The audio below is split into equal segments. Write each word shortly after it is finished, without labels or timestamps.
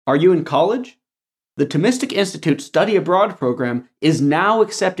Are you in college? The Thomistic Institute Study Abroad program is now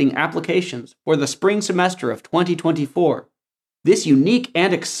accepting applications for the spring semester of 2024. This unique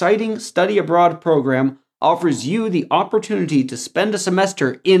and exciting study abroad program offers you the opportunity to spend a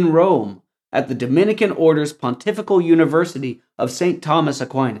semester in Rome at the Dominican Order's Pontifical University of St. Thomas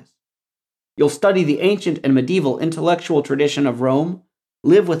Aquinas. You'll study the ancient and medieval intellectual tradition of Rome,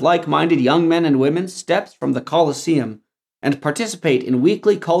 live with like-minded young men and women steps from the Colosseum, and participate in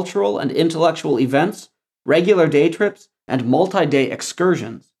weekly cultural and intellectual events, regular day trips, and multi-day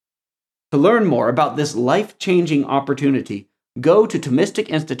excursions. To learn more about this life-changing opportunity, go to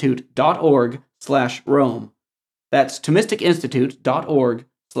ThomisticInstitute.org/Rome. That's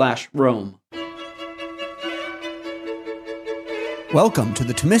ThomisticInstitute.org/Rome. Welcome to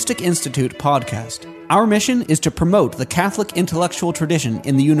the Thomistic Institute podcast. Our mission is to promote the Catholic intellectual tradition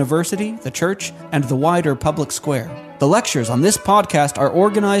in the university, the church, and the wider public square. The lectures on this podcast are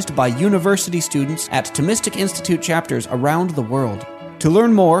organized by university students at Thomistic Institute chapters around the world. To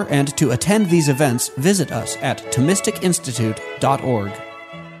learn more and to attend these events, visit us at ThomisticInstitute.org.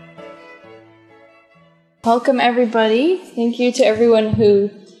 Welcome, everybody. Thank you to everyone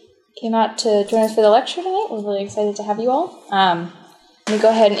who came out to join us for the lecture tonight. We're really excited to have you all. Let me go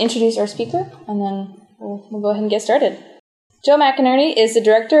ahead and introduce our speaker, and then we'll go ahead and get started. Joe McInerney is the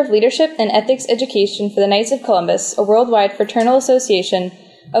Director of Leadership and Ethics Education for the Knights of Columbus, a worldwide fraternal association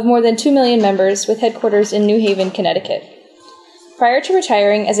of more than 2 million members with headquarters in New Haven, Connecticut. Prior to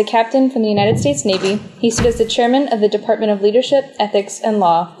retiring as a captain from the United States Navy, he stood as the chairman of the Department of Leadership, Ethics, and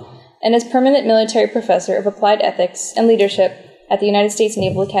Law, and as permanent military professor of applied ethics and leadership at the United States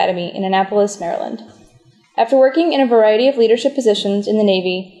Naval Academy in Annapolis, Maryland. After working in a variety of leadership positions in the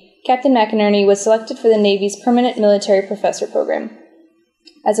Navy, Captain McInerney was selected for the Navy's Permanent Military Professor Program.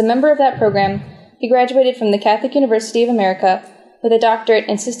 As a member of that program, he graduated from the Catholic University of America with a doctorate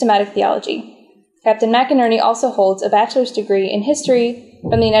in systematic theology. Captain McInerney also holds a bachelor's degree in history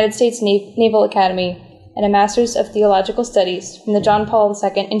from the United States Naval Academy and a master's of theological studies from the John Paul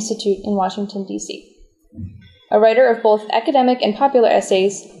II Institute in Washington, D.C. A writer of both academic and popular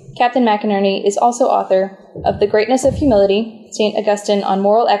essays, Captain McInerney is also author of The Greatness of Humility, St. Augustine on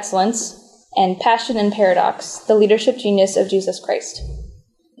Moral Excellence, and Passion and Paradox, The Leadership Genius of Jesus Christ.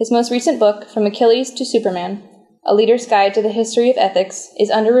 His most recent book, From Achilles to Superman, A Leader's Guide to the History of Ethics, is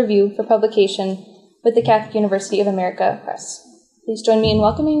under review for publication with the Catholic University of America Press. Please join me in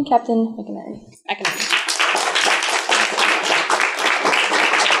welcoming Captain McInerney.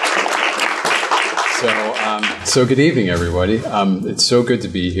 So good evening, everybody. It's so good to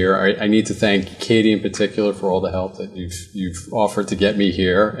be here. I need to thank Katie in particular for all the help that you've offered to get me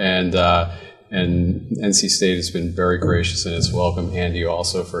here, and NC State has been very gracious in its welcome. Andy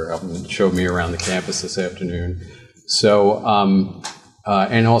also for helping show me around the campus this afternoon. So,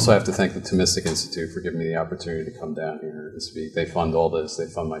 and also I have to thank the Thomistic Institute for giving me the opportunity to come down here and speak. They fund all this. They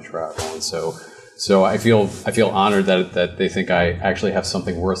fund my travel, and so I feel honored that they think I actually have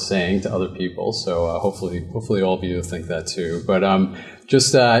something worth saying to other people. So hopefully all of you think that too. But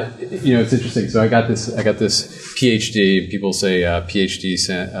it's interesting. So I got this PhD. People say PhD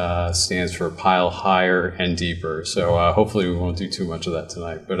stands for pile higher and deeper. So hopefully we won't do too much of that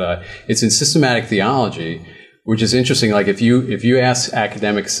tonight. But it's in systematic theology, which is interesting. Like if you ask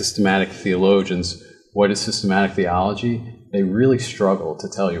academic systematic theologians what is systematic theology, they really struggle to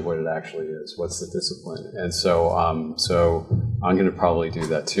tell you what it actually is. What's the discipline? And so I'm going to probably do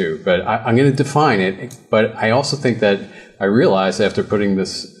that too. But I'm going to define it. But I also think that I realized after putting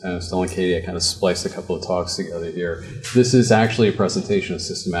this, I was telling Katie, I kind of spliced a couple of talks together here. This is actually a presentation of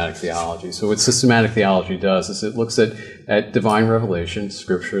systematic theology. So what systematic theology does is it looks at divine revelation,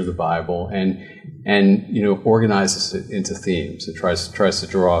 Scripture, the Bible, and organizes it into themes. It tries to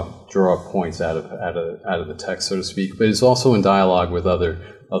draw points out of the text, so to speak. But it's also in dialogue with other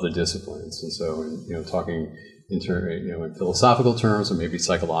disciplines. And so, talking in philosophical terms or maybe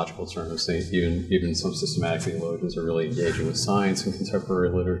psychological terms, even some systematic theologians are really engaging with science and contemporary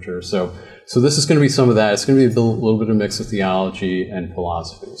literature. So this is going to be some of that. It's going to be a little bit of a mix of theology and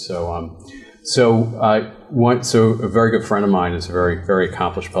philosophy. So a very good friend of mine is a very, very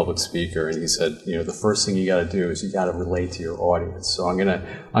accomplished public speaker, and he said, the first thing you got to do is you got to relate to your audience. So I'm gonna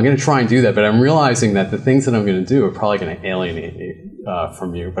try and do that, but I'm realizing that the things that I'm going to do are probably going to alienate me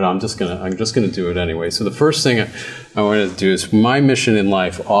from you. But I'm just gonna do it anyway. So the first thing I wanted to do is my mission in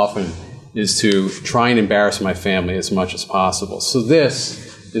life often is to try and embarrass my family as much as possible. So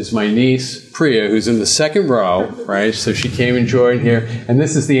this is my niece, Priya, who's in the second row, right? So she came and joined here. And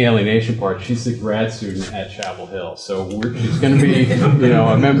this is the alienation part. She's a grad student at Chapel Hill. So she's going to be,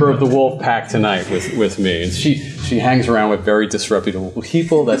 a member of the Wolf Pack tonight with me. And she hangs around with very disreputable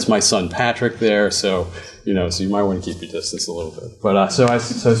people. That's my son, Patrick, there. So, so you might want to keep your distance a little bit. But so I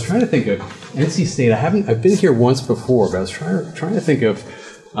was trying to think of NC State. I've been here once before, but I was trying to think of,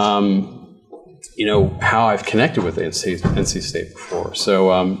 how I've connected with NC State before.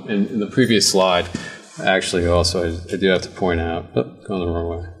 So in the previous slide, actually, also I do have to point out, going the wrong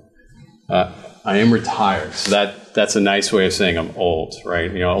way. I am retired, so that's a nice way of saying I'm old,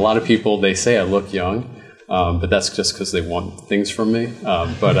 right? A lot of people, they say I look young, but that's just because they want things from me. So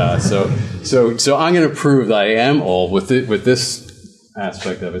I'm going to prove that I am old with this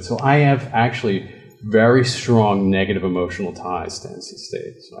aspect of it. So I have actually very strong negative emotional ties to NC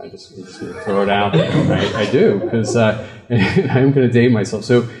State. So I'm just going to throw it out there. I do, because I'm going to date myself.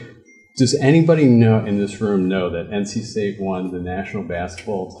 So does anybody in this room know that NC State won the national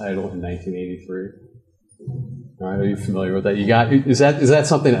basketball title in 1983? All right, are you familiar with that? Is that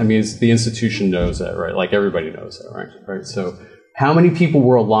something? I mean, the institution knows that, right? Like everybody knows that, right? Right. So how many people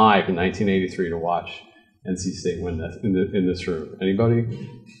were alive in 1983 to watch NC State win that in this room? Anybody?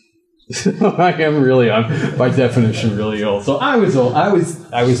 I am really, by definition, really old. So I was old. I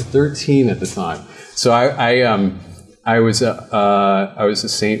was 13 at the time. So I was a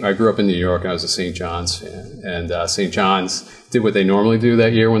Saint. I grew up in New York. I was a St. John's fan, and St. John's did what they normally do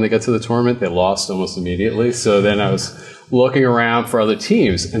that year when they get to the tournament. They lost almost immediately. So then I was looking around for other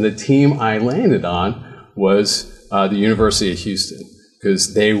teams, and the team I landed on was the University of Houston,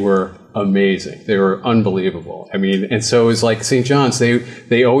 because they were amazing. They were unbelievable. I mean, and so it was like St. John's.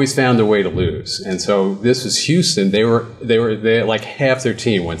 They always found a way to lose. And so this was Houston. They like half their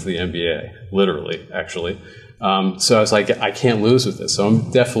team went to the NBA, literally, actually. So I was like, I can't lose with this. So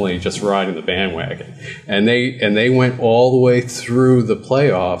I'm definitely just riding the bandwagon. And they went all the way through the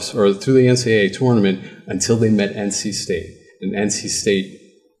playoffs or through the NCAA tournament until they met NC State, and NC State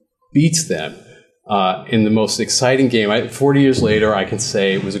beats them. In the most exciting game. 40 years later, I can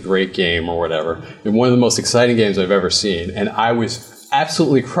say it was a great game or whatever. And one of the most exciting games I've ever seen. And I was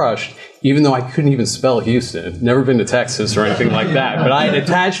absolutely crushed, even though I couldn't even spell Houston. Never been to Texas or anything like that. But I had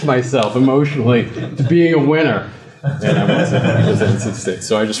attached myself emotionally to being a winner. And I wasn't. It was NC State.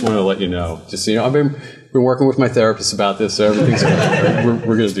 So I just wanted to let you know. Just I've been working with my therapist about this, so everything's good.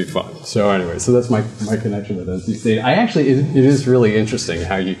 We're going to do fine. So anyway, so that's my connection with NC State. It is really interesting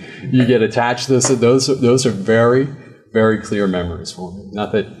how you get attached to this. Those are very, very clear memories for me.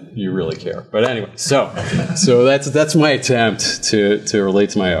 Not that you really care, but anyway. So that's my attempt to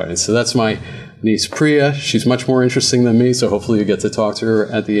relate to my audience. So that's my niece Priya. She's much more interesting than me, so hopefully you get to talk to her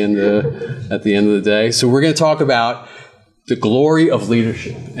at the end of the day. So we're going to talk about the glory of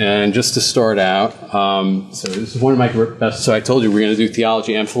leadership. And just to start out, so this is one of my best, so I told you we're going to do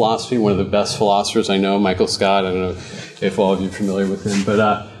theology and philosophy. One of the best philosophers I know, Michael Scott. I don't know if all of you are familiar with him. But,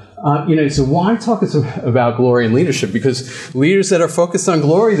 so why talk about glory and leadership? Because leaders that are focused on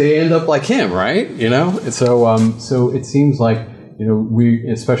glory, they end up like him, right? And so it seems like, we,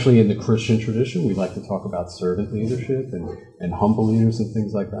 especially in the Christian tradition, we like to talk about servant leadership and humble leaders and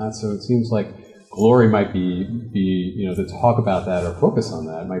things like that. So it seems like glory might be to talk about that or focus on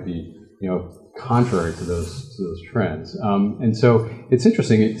that might be, contrary to those trends. And so it's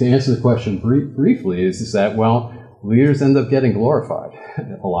interesting to answer the question briefly is that, well, leaders end up getting glorified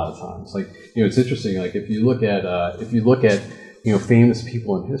a lot of times. Like, it's interesting. Like if you look at famous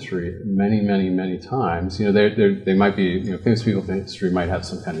people in history, many times, they might be, famous people in history might have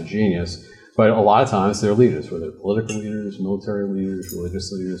some kind of genius, but a lot of times they're leaders, whether they're political leaders, military leaders,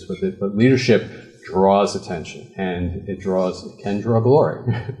 religious leaders, but leadership draws attention, and it can draw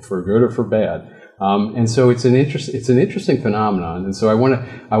glory, for good or for bad. And so it's an interesting phenomenon, and so I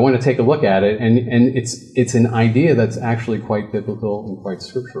want to take a look at it, and it's an idea that's actually quite biblical and quite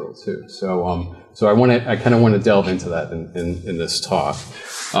scriptural too. So I kind of want to delve into that in this talk.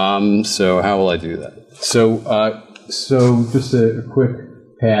 So how will I do that? So just a quick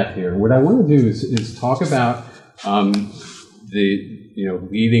path here. What I want to do is talk about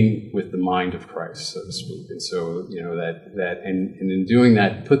leading with the mind of Christ, so to speak. And so, and in doing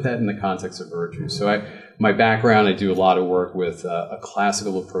that, put that in the context of virtue. So my background, I do a lot of work with a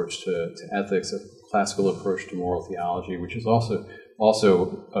classical approach to ethics, a classical approach to moral theology, which is also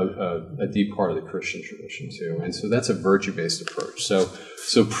a deep part of the Christian tradition too. And so that's a virtue-based approach. So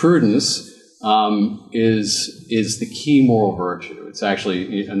prudence is the key moral virtue. It's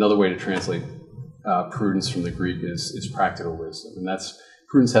actually another way to translate prudence from the Greek is practical wisdom, and that's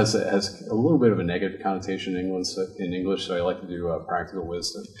prudence has a little bit of a negative connotation in English, so I like to do practical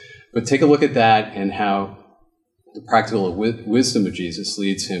wisdom. But take a look at that and how the practical wisdom of Jesus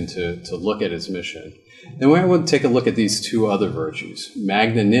leads him to look at his mission. Then we want to take a look at these two other virtues,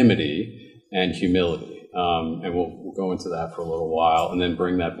 magnanimity and humility. And we'll go into that for a little while, and then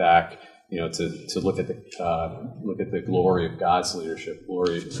bring that back, to look at the glory of God's leadership,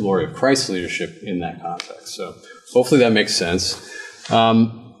 glory of Christ's leadership in that context. So hopefully that makes sense.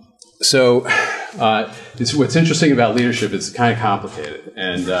 What's interesting about leadership is it's kind of complicated,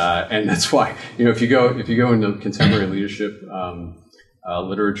 and that's why if you go into contemporary leadership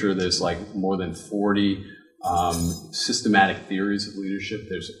literature, there's like more than 40 systematic theories of leadership.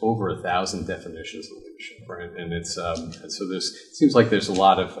 There's over 1,000 definitions of leadership, right? And it seems like there's a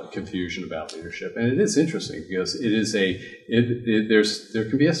lot of confusion about leadership, and it is interesting because there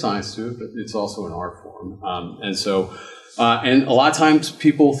can be a science to it, but it's also an art form, and a lot of times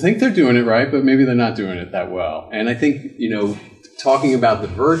people think they're doing it right, but maybe they're not doing it that well. And I think talking about the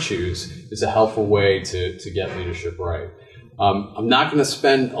virtues is a helpful way to get leadership right. I'm not going to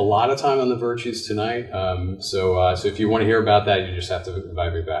spend a lot of time on the virtues tonight, so if you want to hear about that, you just have to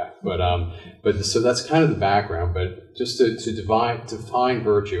invite me back. So that's kind of the background. But just to define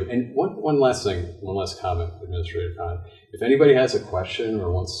virtue, and one last comment, administrative comment. If anybody has a question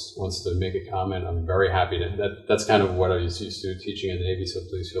or wants to make a comment, I'm very happy to. That's kind of what I was used to teaching in the Navy. So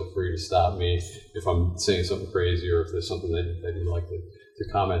please feel free to stop me if I'm saying something crazy or if there's something that you'd like to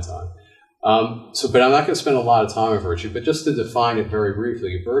comment on. But I'm not going to spend a lot of time on virtue, but just to define it very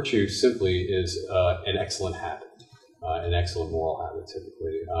briefly, virtue simply is an excellent habit, an excellent moral habit,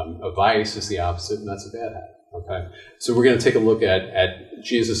 typically. A vice is the opposite, and that's a bad habit. Okay, so we're going to take a look at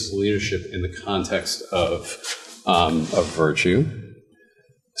Jesus' leadership in the context of virtue.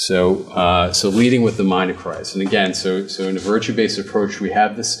 So leading with the mind of Christ, and again, so in a virtue-based approach, we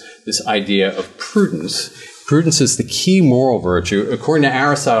have this idea of prudence. Prudence is the key moral virtue. According to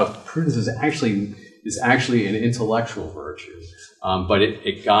Aristotle, prudence is actually an intellectual virtue, but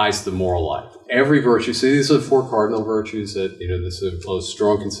it guides the moral life. Every virtue. So these are the four cardinal virtues that this is a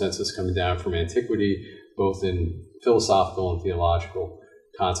strong consensus coming down from antiquity, both in philosophical and theological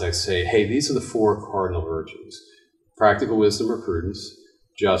context. Say, hey, these are the four cardinal virtues: practical wisdom or prudence,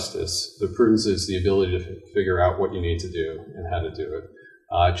 justice. The prudence is the ability to figure out what you need to do and how to do it.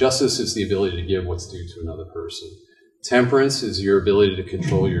 Justice is the ability to give what's due to another person. Temperance is your ability to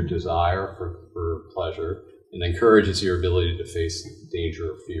control your desire for pleasure. And then courage is your ability to face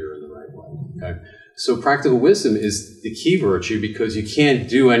danger or fear in the right way. Okay? So practical wisdom is the key virtue because you can't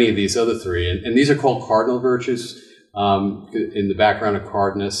do any of these other three. And these are called cardinal virtues. In the background of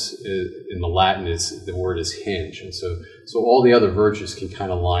cardinus, in the Latin, the word is hinge. And so all the other virtues can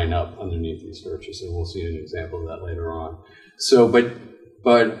kind of line up underneath these virtues. And we'll see an example of that later on. So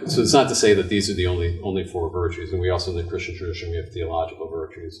it's not to say that these are the only four virtues, and we also in the Christian tradition we have theological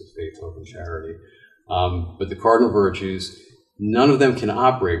virtues of faith, hope, and charity. But the cardinal virtues, none of them can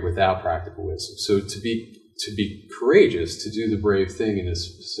operate without practical wisdom. So to be courageous, to do the brave thing in a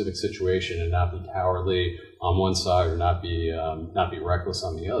specific situation, and not be cowardly on one side or not be reckless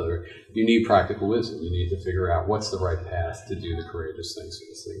on the other, you need practical wisdom. You need to figure out what's the right path to do the courageous things.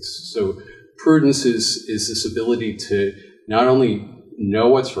 So prudence is this ability to not only know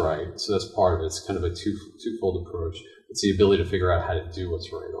what's right, so that's part of it. It's kind of a twofold approach. It's the ability to figure out how to do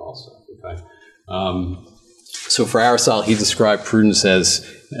what's right also. Okay. So for Aristotle, he described prudence as,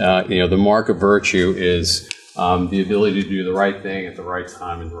 the mark of virtue is the ability to do the right thing at the right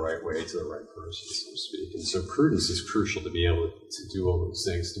time in the right way to the right person, so to speak. And so prudence is crucial to be able to do all those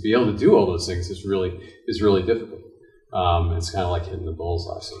things. To be able to do all those things is really difficult. It's kind of like hitting the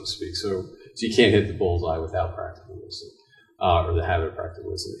bullseye, so to speak. So you can't hit the bullseye without practical wisdom. Or the habit of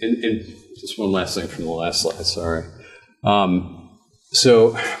practical wisdom. And just one last thing from the last slide, sorry.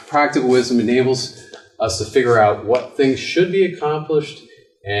 So practical wisdom enables us to figure out what things should be accomplished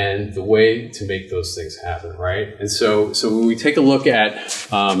and the way to make those things happen, right? And so when we take a look at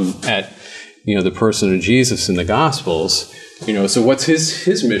the person of Jesus in the Gospels, so what's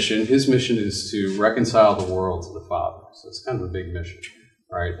his mission? His mission is to reconcile the world to the Father. So it's kind of a big mission,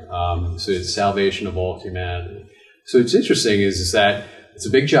 right? So it's salvation of all humanity. So what's interesting is that it's a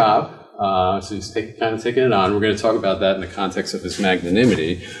big job. So he's kind of taking it on. We're going to talk about that in the context of his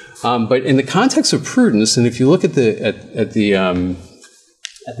magnanimity. But in the context of prudence, and if you look at the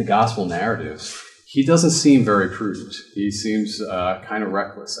gospel narratives, he doesn't seem very prudent. He seems kind of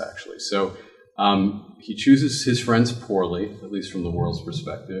reckless, actually. So he chooses his friends poorly, at least from the world's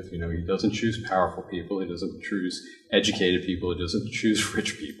perspective. He doesn't choose powerful people. He doesn't choose educated people. He doesn't choose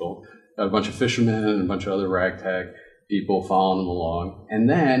rich people. A bunch of fishermen and a bunch of other ragtag people following him along. And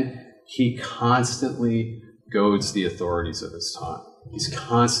then he constantly goads the authorities of his time. He's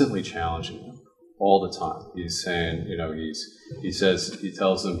constantly challenging them all the time. He's saying, he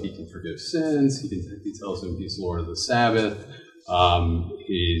tells them he can forgive sins. He tells them he's Lord of the Sabbath.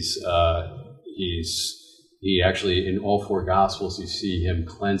 He actually, in all four Gospels, you see him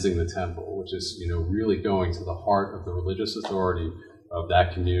cleansing the temple, which is, really going to the heart of the religious authority of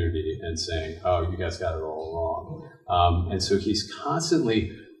that community and saying, oh, you guys got it all wrong. And so he's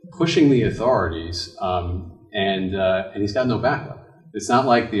constantly pushing the authorities, and he's got no backup. It's not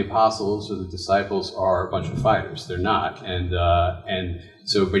like the apostles or the disciples are a bunch of fighters. They're not.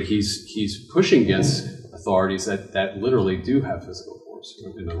 But he's pushing against authorities that literally do have physical force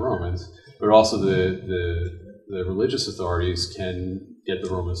in the Romans, but also the religious authorities can get the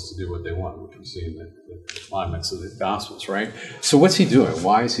Romans to do what they want, which we see in the climax of the Gospels, right? So what's he doing?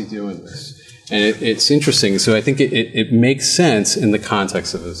 Why is he doing this? And it's interesting. So I think it makes sense in the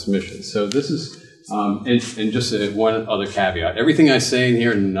context of his mission. So this is, and just one other caveat. Everything I say in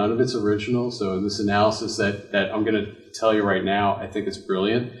here, none of it's original. So this analysis that I'm going to tell you right now, I think is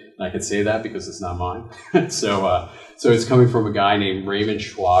brilliant. And I can say that because it's not mine. So it's coming from a guy named Raymond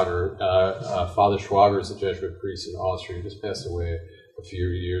Schwager. Father Schwager is a Jesuit priest in Austria. He just passed away a few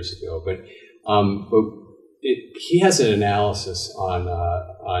years ago. But he has an analysis on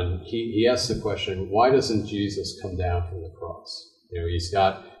he asks the question, why doesn't Jesus come down from the cross? He's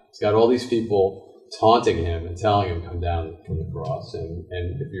got all these people taunting him and telling him come down from the cross. And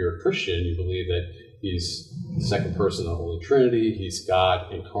if you're a Christian, you believe that he's the second person of the Holy Trinity, he's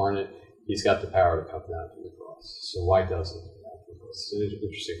God incarnate, he's got the power to come down from the cross. So why doesn't he come down from the cross? It's an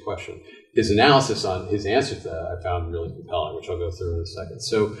interesting question. His analysis on his answer to that I found really compelling, which I'll go through in a second.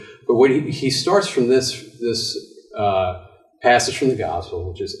 But what he starts from this passage from the Gospel,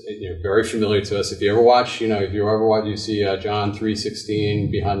 which is very familiar to us. If you ever watch, you see John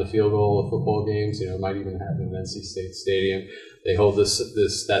 3:16 behind the field goal of football games. It might even happen in NC State Stadium. They hold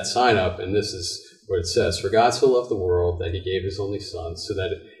that sign up, and this is what it says: "For God so loved the world that He gave His only Son, so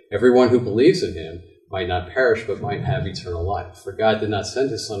that everyone who believes in Him might not perish but might have eternal life. For God did not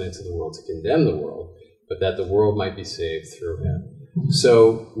send His Son into the world to condemn the world, but that the world might be saved through Him."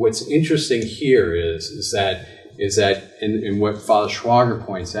 So what's interesting here is that and what Father Schwager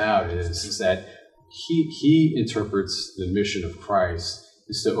points out is that he interprets the mission of Christ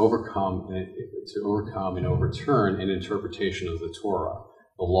is to overcome and overturn an interpretation of the Torah,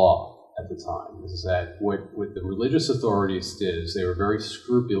 the law at the time. Is that what the religious authorities did is they were very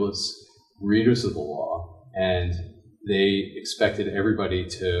scrupulous readers of the law, and they expected everybody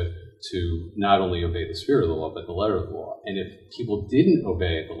to not only obey the spirit of the law, but the letter of the law. And if people didn't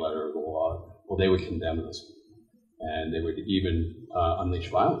obey the letter of the law, well, they would condemn those people. And they would even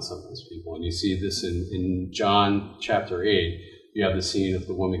unleash violence on those people. And you see this in John chapter 8. You have the scene of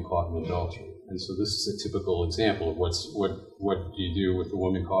the woman caught in adultery. And so this is a typical example of what do you do with the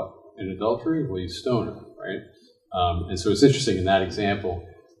woman caught in adultery? Well, you stone her, right? And so it's interesting in that example.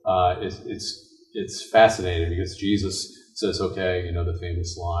 It's fascinating because Jesus says, okay, the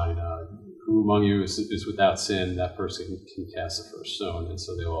famous line, who among you is without sin, that person can cast the first stone. And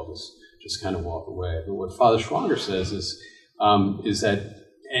so they all just kind of walk away. But what Father Schwager says is that,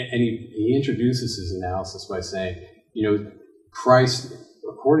 and he introduces his analysis by saying, Christ,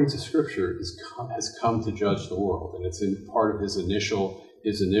 according to Scripture, has come to judge the world, and it's in part of his initial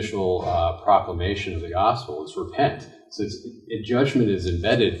proclamation of the gospel is repent. So judgment is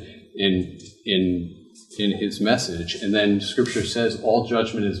embedded in his message, and then Scripture says all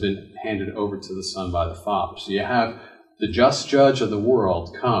judgment has been handed over to the Son by the Father. So you have the just judge of the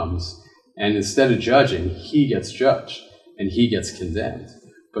world comes, and instead of judging, he gets judged and he gets condemned.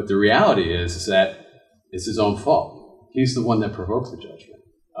 But the reality is that it's his own fault. He's the one that provoked the judgment,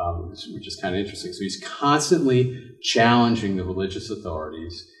 which is kind of interesting. So he's constantly challenging the religious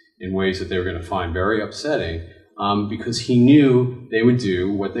authorities in ways that they were going to find very upsetting, because he knew they would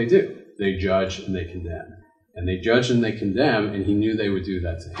do what they do. They judge and they condemn. And they judge and they condemn, and he knew they would do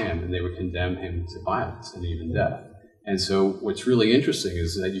that to him, and they would condemn him to violence and even death. And so what's really interesting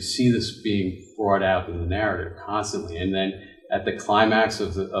is that you see this being brought out in the narrative constantly. And then at the climax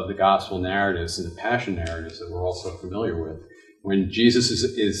of the gospel narratives and the passion narratives that we're all so familiar with, when Jesus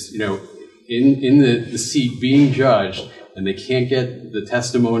is in the seat being judged, and they can't get the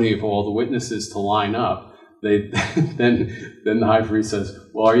testimony of all the witnesses to line up, then the high priest says,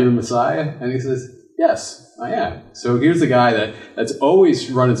 well, are you the Messiah? And he says, yes, I am. So here's the guy that's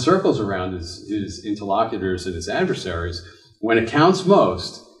always running circles around his interlocutors and his adversaries. When it counts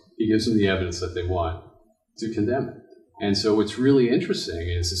most, he gives them the evidence that they want to condemn it. And so what's really interesting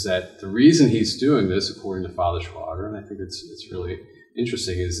is that the reason he's doing this, according to Father Schwager, and I think it's really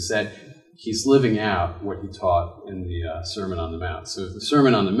interesting, is that he's living out what he taught in the Sermon on the Mount. So the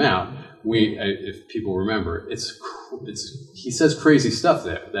Sermon on the Mount, if people remember, he says crazy stuff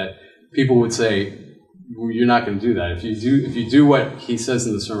there that people would say, well, you're not going to do that. If you do what he says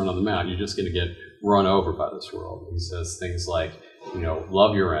in the Sermon on the Mount, you're just going to get run over by this world. He says things like,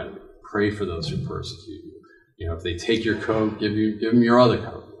 love your enemy, pray for those who persecute you. If they take your coat, give them your other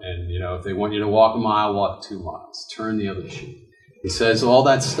coat. And, if they want you to walk a mile, walk 2 miles. Turn the other cheek. He says all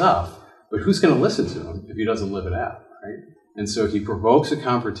that stuff, but who's going to listen to him if he doesn't live it out, right? And so he provokes a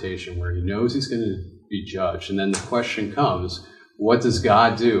confrontation where he knows he's going to be judged. And then the question comes, what does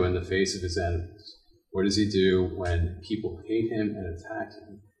God do in the face of his enemies? What does he do when people hate him and attack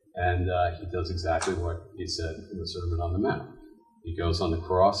him? And he does exactly what he said in the Sermon on the Mount. He goes on the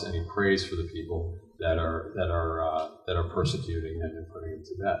cross and he prays for the people that are persecuting him and putting him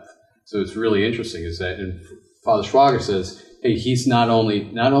to death. So it's really interesting is that, and Father Schwager says, hey, he's not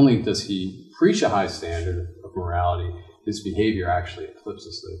only does he preach a high standard of morality, his behavior actually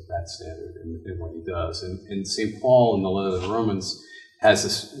eclipses that standard in what he does. And St. Paul in the letter to the Romans has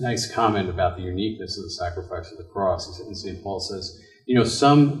this nice comment about the uniqueness of the sacrifice of the cross. And St. Paul says,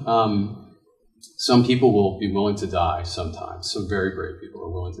 some people will be willing to die sometimes. Some very brave people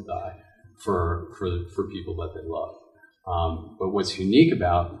are willing to die for people that they love. But what's unique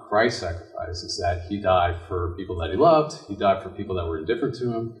about Christ's sacrifice is that he died for people that he loved, he died for people that were indifferent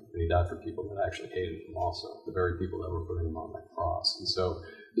to him, and he died for people that actually hated him also, the very people that were putting him on that cross. And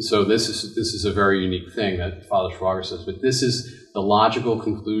so this is a very unique thing that Father Schwager says, but this is the logical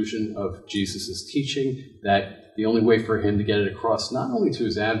conclusion of Jesus' teaching, that the only way for him to get it across, not only to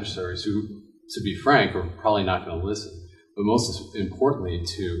his adversaries, who, to be frank, are probably not going to listen, but most importantly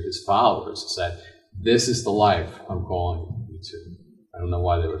to his followers, is that this is the life I'm calling you to. I don't know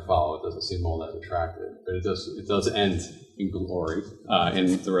why they would follow. It doesn't seem all that attractive, but it does end in glory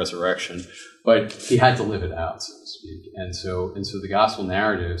in the resurrection. But he had to live it out, so to speak. And so the gospel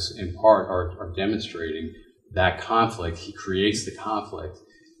narratives, in part, are demonstrating that conflict. He creates the conflict,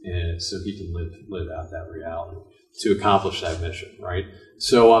 and so he can live out that reality to accomplish that mission, right?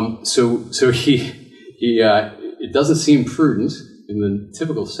 So he it doesn't seem prudent in the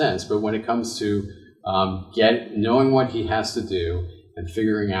typical sense, but when it comes to knowing what he has to do and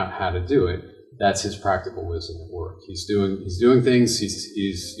figuring out how to do it, that's his practical wisdom at work. He's doing things.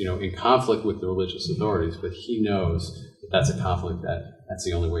 He's in conflict with the religious authorities, but he knows that that's a conflict that's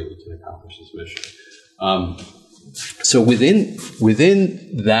the only way he can accomplish his mission. So within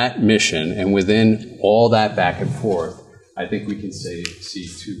that mission and within all that back and forth, I think we can see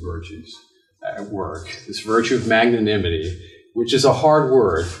two virtues at work. This virtue of magnanimity, which is a hard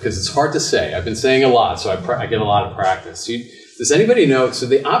word because it's hard to say. I've been saying a lot, so I get a lot of practice. Does anybody know? So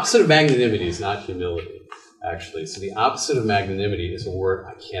the opposite of magnanimity is not humility, actually. So the opposite of magnanimity is a word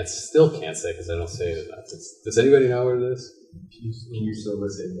I still can't say because I don't say it enough. Does anybody know what it is?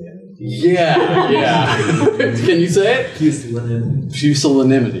 Pusillanimity. Yeah. Can you say it?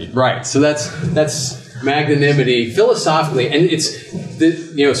 Pusillanimity. Right. So that's magnanimity philosophically, and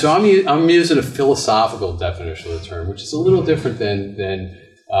so I'm using a philosophical definition of the term, which is a little different than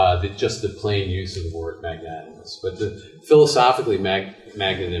just the plain use of the word magnanimous. But philosophically,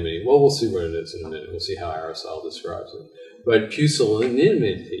 magnanimity. Well, we'll see what it is in a minute. We'll see how Aristotle describes it. But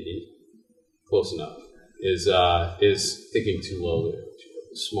pusillanimity, close enough, is thinking too lowly,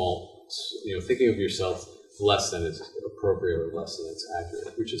 small. Thinking of yourself less than is appropriate or less than it's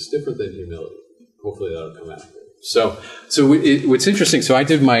accurate, which is different than humility. Hopefully that'll come out. So what's interesting, so I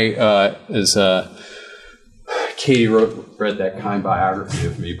did my, as Katie read that kind biography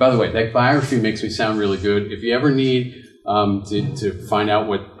of me. By the way, that biography makes me sound really good. If you ever need to find out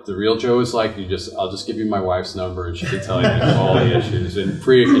what the real Joe is like, I'll just give you my wife's number and she can tell you all the issues. And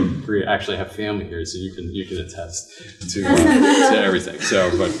Priya actually have family here, so you can attest to everything. So,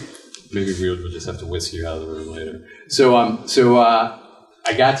 but maybe we'll just have to whisk you out of the room later. So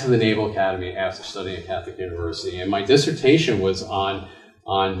I got to the Naval Academy after studying at Catholic University, and my dissertation was on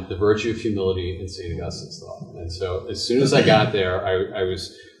the virtue of humility in St. Augustine's thought. And so as soon as I got there, I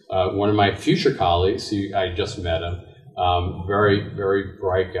was one of my future colleagues, I just met him, very, very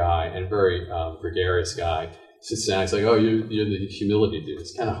bright guy and very gregarious guy, sits down. He's like, "Oh, you're the humility dude.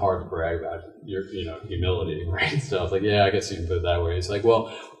 It's kind of hard to brag about your humility, right?" So I was like, "Yeah, I guess you can put it that way." He's like,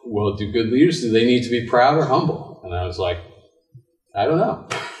 "Well, do good leaders, do they need to be proud or humble?" And I was like, I don't know.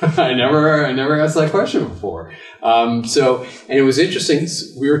 I never asked that question before. And it was interesting.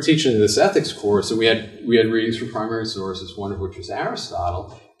 We were teaching this ethics course, and we had readings from primary sources, one of which was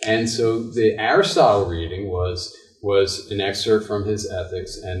Aristotle. And so the Aristotle reading was was an excerpt from his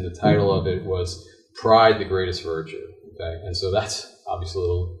Ethics, and the title of it was "Pride, the Greatest Virtue." Okay, and so that's obviously a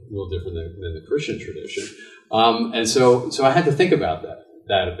little different than the Christian tradition. And so I had to think about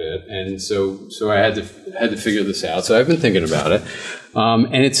that a bit, and so I had to figure this out. So I've been thinking about it,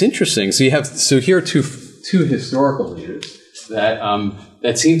 and it's interesting. So here are two historical leaders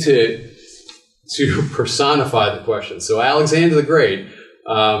that seem to personify the question. So Alexander the Great,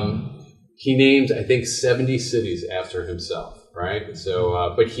 he named, I think, 70 cities after himself, right?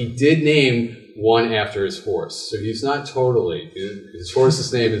 So, but he did name one after his horse. So he's not totally, his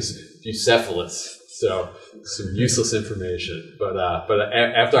horse's name is Bucephalus. So some useless information. But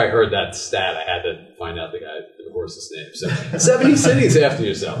after I heard that stat, I had to find out the horse's name. So 70 cities after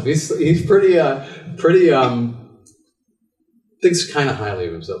yourself. He's pretty thinks kind of highly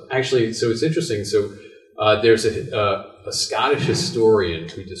of himself. Actually, so it's interesting. So there's a Scottish historian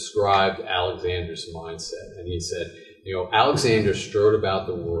who described Alexander's mindset, and he said, Alexander strode about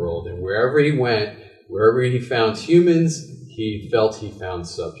the world, and wherever he went, wherever he found humans, he felt he found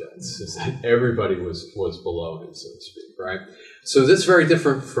subjects. Everybody was below him, so to speak, right? So this is very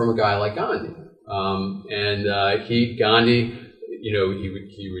different from a guy like Gandhi. Gandhi,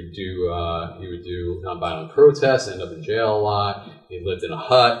 he would do nonviolent protests, end up in jail a lot. He lived in a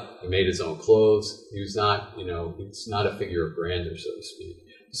hut. He made his own clothes. He was not, he's not a figure of grandeur, so to speak.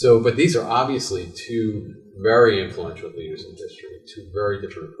 So, but these are obviously two very influential leaders in history, two very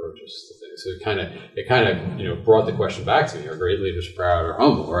different approaches to things. So it kind of brought the question back to me: are great leaders proud or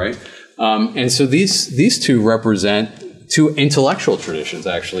humble, right? And so these two represent two intellectual traditions,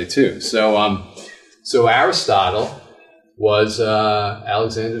 actually, too. So Aristotle was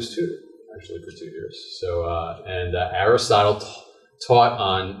Alexander's tutor, actually, for 2 years. So Aristotle taught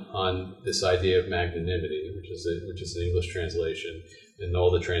on this idea of magnanimity, which is an English translation, and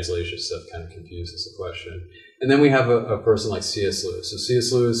all the translation stuff kind of confuses the question. And then we have a person like C.S. Lewis. So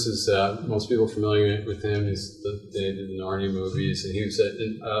C.S. Lewis is most people are familiar with him. They did the Narnia movies, and he was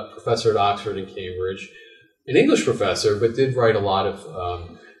a professor at Oxford and Cambridge, an English professor, but did write a lot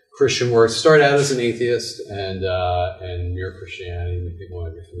of Christian work. Started out as an atheist and Mere Christianity. People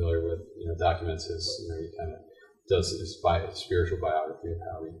might be familiar with, documents his, he kind of does his spiritual biography of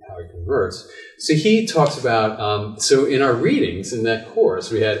how he converts. So he talks about, so in our readings in that course,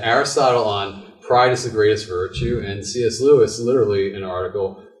 we had Aristotle on pride is the greatest virtue, and C.S. Lewis literally an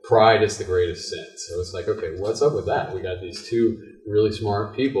article, pride is the greatest sin. So it's like, okay, what's up with that? We got these two really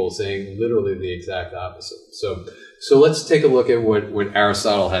smart people saying literally the exact opposite. So let's take a look at what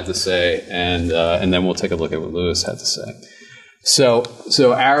Aristotle had to say, and then we'll take a look at what Lewis had to say. So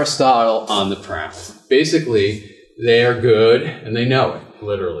Aristotle on the proud. Basically, they are good, and they know it.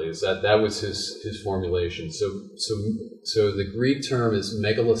 Literally, that was his formulation. So the Greek term is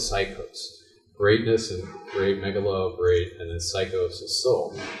megalopsychos, greatness, and great, megalo, great, and then psychos is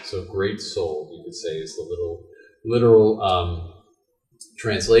soul. So great soul, you could say, is the literal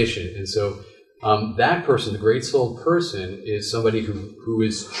translation. And so that person, the great souled person, is somebody who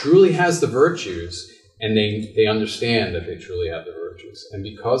truly has the virtues, and they understand that they truly have the virtues, and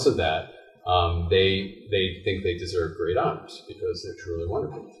because of that, they think they deserve great honors because they're truly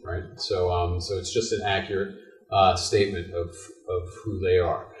wonderful, right? So it's just an accurate statement of who they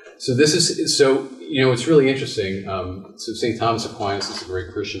are. So it's really interesting. So St. Thomas Aquinas is a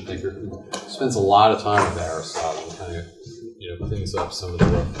great Christian thinker who spends a lot of time with Aristotle and kind of cleans up some of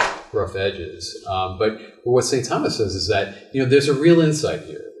the rough edges. But what St. Thomas says is that there's a real insight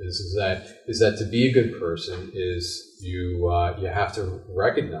here. Is that to be a good person is you have to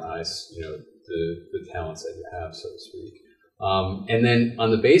recognize the talents that you have, so to speak, and then on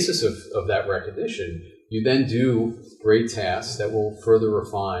the basis of that recognition, you then do great tasks that will further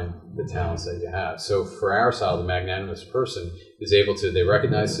refine the talents that you have. So for Aristotle, the magnanimous person is able to, they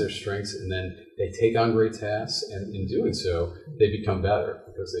recognize their strengths, and then they take on great tasks, and in doing so, they become better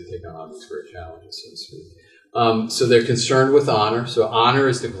because they take on these great challenges, so to speak. So they're concerned with honor. So honor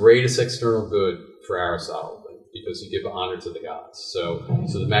is the greatest external good for Aristotle because you give honor to the gods. So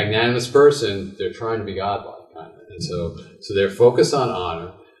the magnanimous person, they're trying to be godlike, kind of. And so they're focused on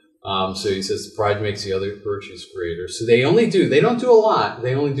honor. So he says pride makes the other virtues greater. So they don't do a lot.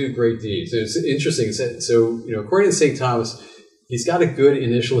 They only do great deeds. It's interesting. So according to St. Thomas, he's got a good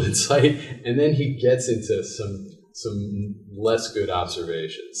initial insight, and then he gets into some less good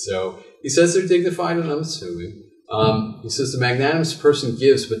observations. So he says they're dignified and unassuming. He says the magnanimous person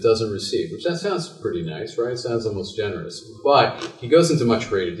gives but doesn't receive, which that sounds pretty nice, right? It sounds almost generous. But he goes into much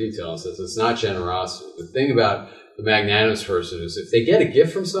greater detail and says it's not generosity. The thing about the magnanimous person is if they get a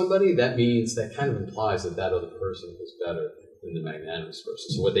gift from somebody, that kind of implies that other person is better than the magnanimous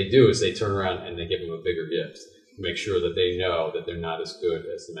person. So what they do is they turn around and they give them a bigger gift. make sure that they know that they're not as good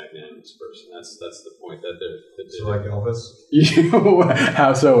as the magnanimous person. That's the point that they're So like Elvis?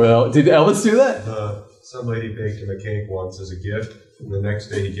 How so? Did Elvis do that? Some lady baked him a cake once as a gift, and the next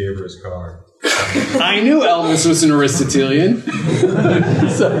day he gave her his car. I knew Elvis was an Aristotelian.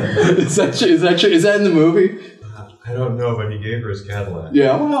 So, is that in the movie? I don't know, but he gave her his Cadillac.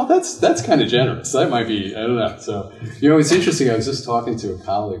 Yeah, well, that's kind of generous. That might be, I don't know. So, it's interesting. I was just talking to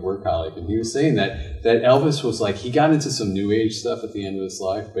a work colleague, and he was saying that Elvis was like, he got into some New Age stuff at the end of his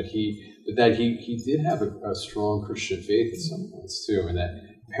life, but that he did have a strong Christian faith at some points too, and that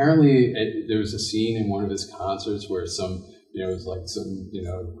apparently there was a scene in one of his concerts where it was like some,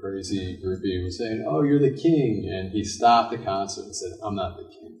 crazy groupie was saying, "Oh, you're the king," and he stopped the concert and said, "I'm not the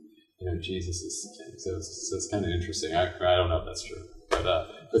king. Jesus is the king." So it's kind of interesting. I don't know if that's true, but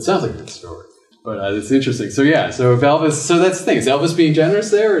it sounds like a good story. But it's interesting. So yeah, so if Elvis, so that's the thing. Is Elvis being generous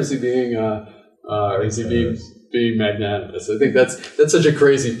there, or is he being, being magnanimous? I think that's such a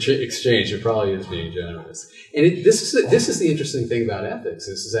crazy exchange. It probably is being generous. And this is the interesting thing about ethics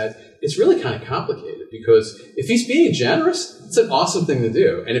is that it's really kind of complicated, because if he's being generous, it's an awesome thing to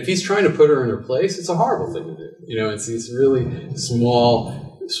do, and if he's trying to put her in her place, it's a horrible thing to do. It's these really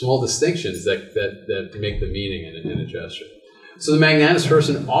small distinctions that make the meaning in a gesture. So the magnanimous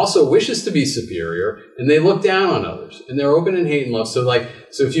person also wishes to be superior, and they look down on others, and they're open in hate and love. So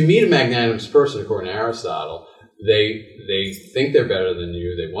if you meet a magnanimous person, according to Aristotle, they think they're better than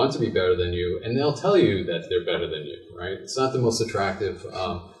you, they want to be better than you, and they'll tell you that they're better than you, right? It's not the most attractive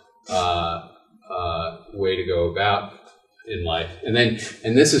way to go about in life. And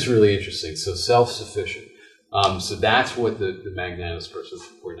this is really interesting. So self-sufficient. So that's what the magnanimous person,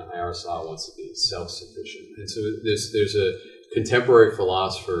 according to Aristotle, wants to be, self-sufficient. And so there's a contemporary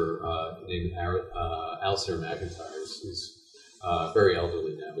philosopher named Alistair McIntyre. He's very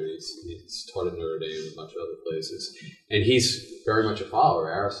elderly now, but he's taught at Notre Dame and a bunch of other places. And he's very much a follower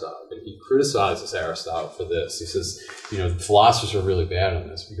of Aristotle, but he criticizes Aristotle for this. He says, philosophers are really bad on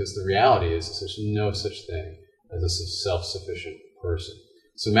this, because the reality is there's no such thing as a self-sufficient person.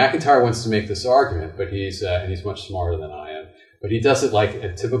 So McIntyre wants to make this argument, but he's much smarter than I am. But he does it like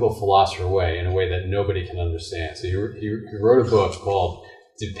a typical philosopher way, in a way that nobody can understand. So he wrote a book called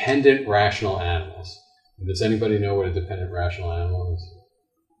Dependent Rational Animals. Does anybody know what a dependent rational animal is?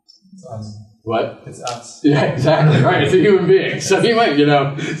 It's us. What? It's us. Yeah, exactly. Right. It's a human being. So he might,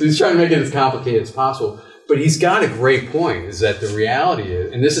 so he's trying to make it as complicated as possible. But he's got a great point, is that the reality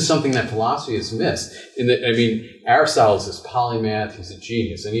is, and this is something that philosophy has missed, Aristotle is this polymath, he's a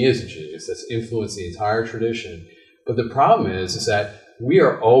genius, and he is a genius that's influenced the entire tradition. But the problem is that we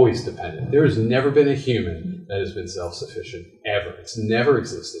are always dependent. There has never been a human that has been self-sufficient, ever. It's never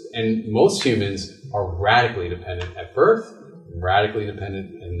existed. And most humans are radically dependent at birth, radically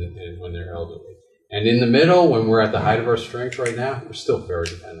dependent when they're elderly. And in the middle, when we're at the height of our strength right now, we're still very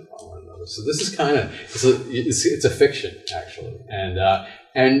dependent on one another. So this is kind of, it's a fiction, actually.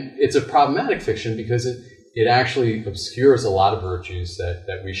 And it's a problematic fiction, because it actually obscures a lot of virtues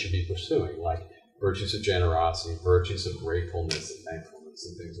that we should be pursuing, like virtues of generosity, virtues of gratefulness and thankfulness,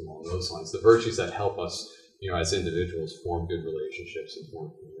 and things along those lines. The virtues that help us, as individuals, form good relationships and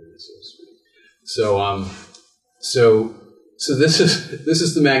form communities, so to speak. So this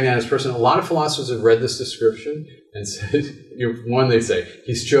is the magnanimous person. A lot of philosophers have read this description and said, one, they say,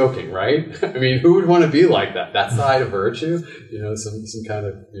 he's joking, right? I mean, who would want to be like that? That's the height of virtue? Some kind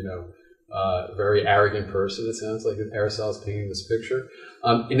of, very arrogant person, it sounds like Aristotle's painting this picture.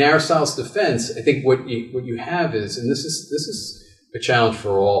 In Aristotle's defense, I think what you have is, and this is a challenge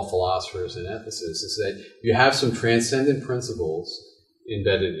for all philosophers and ethicists, is that you have some transcendent principles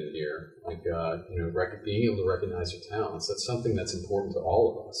embedded in here, like being able to recognize your talents. That's something that's important to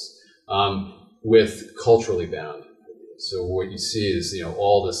all of us, with culturally bound ideas. So what you see is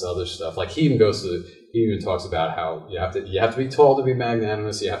all this other stuff. Like he even talks about how you have to be told to be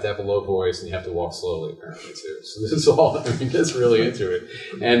magnanimous, you have to have a low voice, and you have to walk slowly, apparently too. So this is all, gets really into it.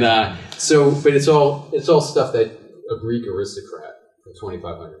 And but it's all stuff that a Greek aristocrat from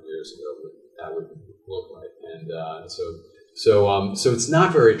 2,500 years ago would look like. And so it's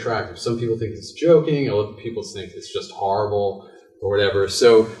not very attractive. Some people think it's joking, other people think it's just horrible or whatever.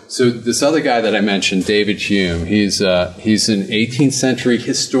 So this other guy that I mentioned, David Hume, he's an 18th century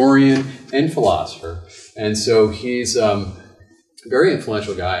historian and philosopher. And so he's a very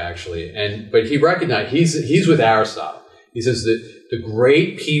influential guy, actually. But he recognized, he's with Aristotle. He says that the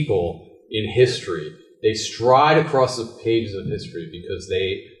great people in history, they stride across the pages of history because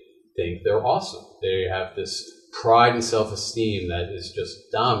they think they're awesome. They have this pride and self-esteem that is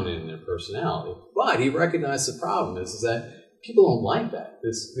just dominant in their personality. But he recognized the problem is that people don't like that.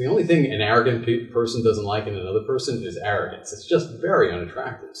 The only thing an arrogant person doesn't like in another person is arrogance. It's just very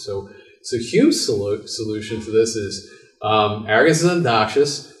unattractive. So Hume's solution to this is arrogance is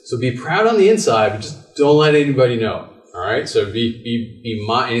obnoxious. So be proud on the inside, but just don't let anybody know. All right. So be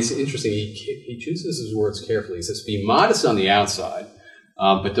and it's interesting. He chooses his words carefully. He says, "Be modest on the outside,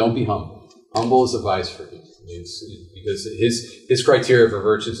 but don't be humble. Humble is a vice for him." Because his criteria for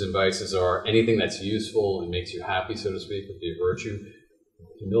virtues and vices are anything that's useful and makes you happy, so to speak, would be a virtue.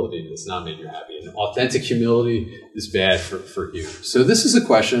 Humility does not make you happy, and authentic humility is bad for you. So this is a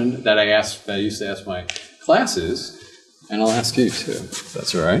question that I used to ask my classes, and I'll ask you too. If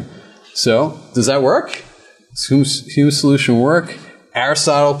that's all right. So does that work? Does Hume's solution work?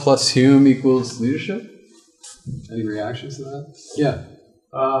 Aristotle plus Hume equals leadership? Any reactions to that? Yeah.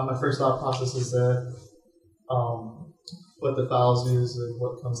 My first thought process is that what the fowls do is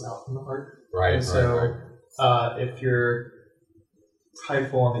what comes out from the heart. Right. And so if you're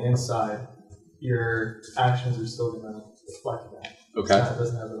prideful on the inside, your actions are still going to reflect that. Okay. It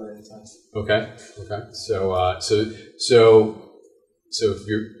doesn't have the right intent. Okay. So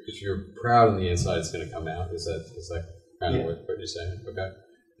if you're proud on the inside, it's going to come out. Is that kind of what you're saying? Okay.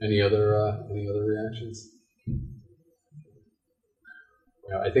 Any other reactions?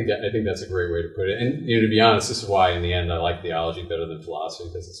 I think that's a great way to put it. And to be honest, this is why in the end I like theology better than philosophy,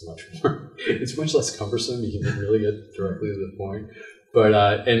 because it's much less cumbersome. You can really get directly to the point. But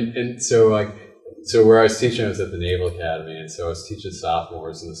so where I was teaching, I was at the Naval Academy, and so I was teaching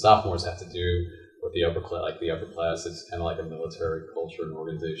sophomores, and the sophomores have to do what the upper class is kind of like a military culture and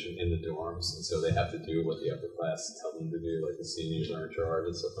organization in the dorms, and so they have to do what the upper class tell them to do, like the seniors are in charge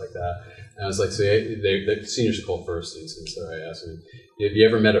and stuff like that. And I was like, so the seniors are called firsties, and so I asked them, have you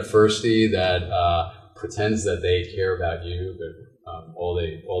ever met a firstie that pretends that they care about you, but all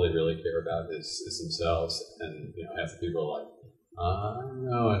they really care about is themselves? And half the people are like,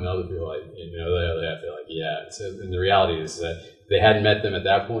 no, and other people are like, they're like, yeah. So, and the reality is that if they hadn't met them at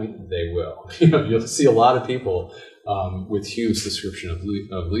that point, they will. You'll see a lot of people with Hume's description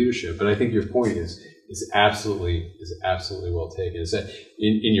of leadership. But I think your point is absolutely well taken. Is that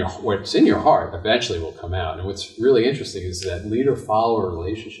what's in your heart eventually will come out. And what's really interesting is that leader-follower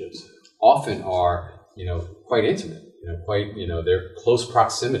relationships often are quite intimate. They're close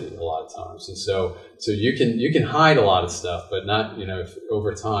proximity a lot of times, and so you can hide a lot of stuff, but not if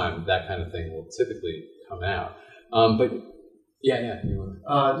over time that kind of thing will typically come out. But yeah.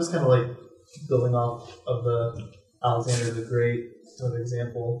 Just kind of like building off of the Alexander the Great kind of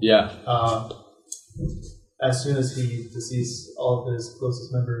example. Yeah. As soon as he deceased, all of his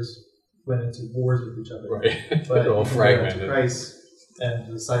closest members went into wars with each other. Right. But all fragmented. Christ and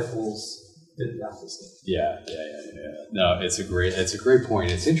the disciples did the opposite. Yeah. No, it's a great point.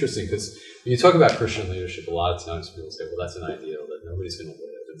 It's interesting because when you talk about Christian leadership, a lot of times people say, well, that's an ideal that nobody's going to live.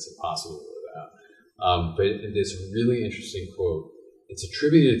 It's impossible to live out. But there's a really interesting quote. It's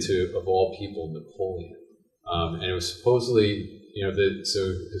attributed to, of all people, Napoleon. And it was supposedly,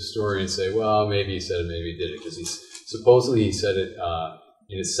 so historians say, well, maybe he said it, maybe he did it, because he said it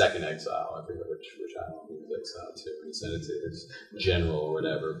in his second exile. I forget which island he was exiled to. He sent it to his general or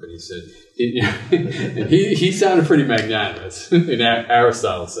whatever. But he said, he sounded pretty magnanimous in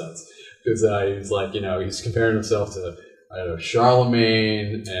Aristotle's sense, because he was like, he's comparing himself to,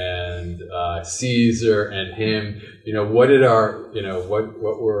 Charlemagne and Caesar and him. What did what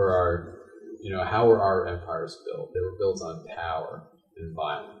were our, how were our empires built? They were built on power and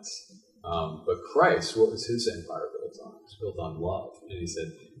violence. But Christ, what was his empire built on? It was built on love. And he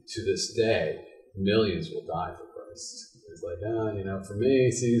said, to this day, millions will die for Christ. It's like, for me,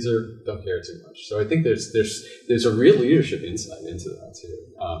 Caesar, don't care too much. So I think there's a real leadership insight into that too.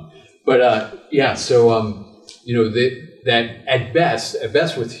 That at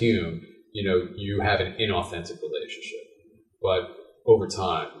best with Hume, you have an inauthentic relationship, but over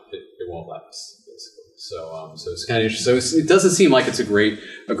time it won't last, basically. So it's kind of interesting. So it doesn't seem like it's a great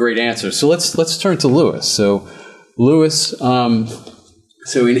answer. So let's turn to Lewis. So Lewis,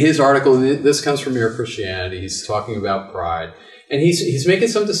 so in his article, and this comes from Mere Christianity, he's talking about pride, and he's making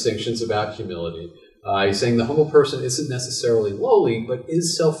some distinctions about humility. He's saying the humble person isn't necessarily lowly, but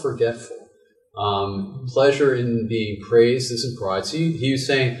is self-forgetful. Pleasure in being praised isn't pride. So he was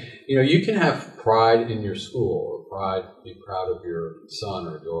saying, you can have pride in your school, or be proud of your son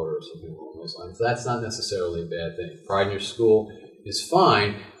or daughter or something along those lines. That's not necessarily a bad thing. Pride in your school is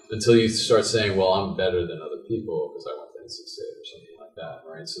fine until you start saying, well, I'm better than other people because I went to NC State or something like that,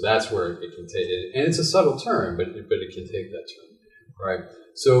 right? So that's where it can take it, and it's a subtle term, but it can take that term, right?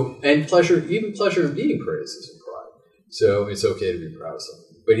 So, and even pleasure in being praised isn't pride. So it's okay to be proud of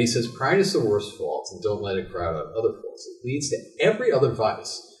something. But he says pride is the worst fault, and don't let it crowd out other faults. It leads to every other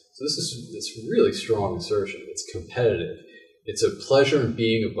vice. So this is this really strong assertion. It's competitive. It's a pleasure in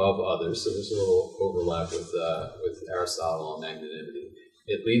being above others. So there's a little overlap with Aristotle on magnanimity.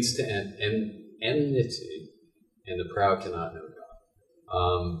 It leads to enmity, and the proud cannot know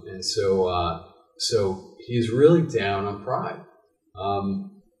God. And so he's really down on pride.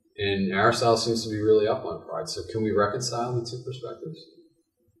 And Aristotle seems to be really up on pride. So can we reconcile the two perspectives?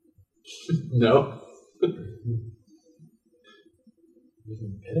 No?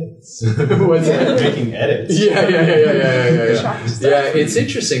 Making edits. What's that? Making edits. Yeah. Yeah, it's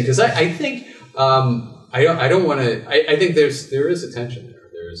interesting because I think I don't want to. I think there is a tension there.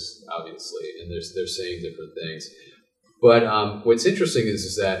 There's obviously, and they're saying different things. But what's interesting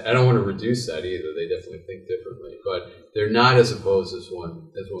is that I don't want to reduce that either. They definitely think differently, but they're not as opposed as one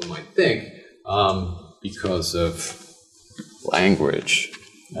might think because of language,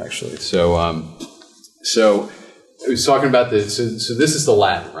 actually. So I was talking about this. So this is the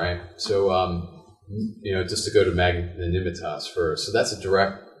Latin, right? So just to go to magnanimitas first. So that's a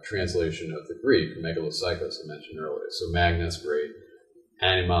direct translation of the Greek, megalopsychos I mentioned earlier. So magna is great,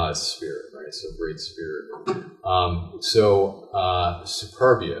 anima is spirit, right? So great spirit.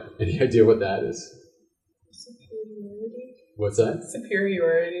 Superbia. Any idea what that is? Superiority. What's that?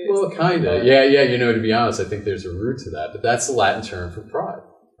 Superiority. Well, kind of. Yeah. To be honest, I think there's a root to that, but that's the Latin term for pride,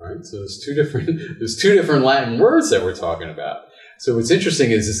 right? So there's two different Latin words that we're talking about. So what's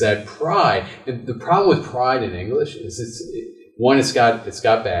interesting is that pride. And the problem with pride in English is it's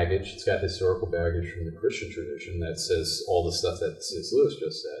got baggage. It's got historical baggage from the Christian tradition that says all the stuff that C.S. Lewis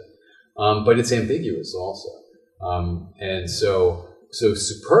just said, but it's ambiguous also. And so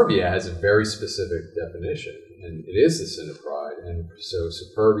superbia has a very specific definition, and it is the sin of pride. And so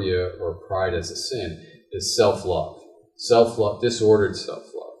superbia, or pride as a sin, is self-love, disordered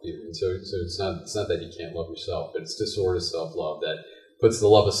self-love. And so it's not that you can't love yourself, but it's disordered self-love that puts the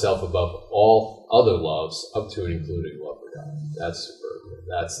love of self above all other loves, up to and including love for God. That's superbia.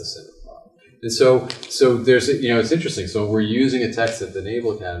 That's the sin of pride. And so there's it's interesting. So we're using a text at the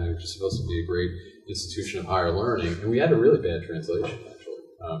Naval Academy, which is supposed to be a great institution of higher learning, and we had a really bad translation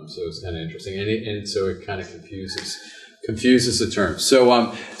actually. So it's kind of interesting, and so it kind of confuses the terms. So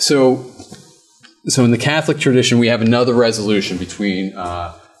in the Catholic tradition, we have another resolution between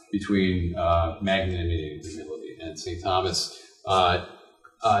magnanimity and humility, and St. Thomas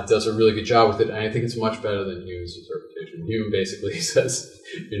does a really good job with it, and I think it's much better than Hume's interpretation. Hume basically says,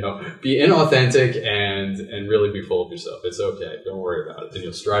 be inauthentic and really be full of yourself. It's okay, don't worry about it, and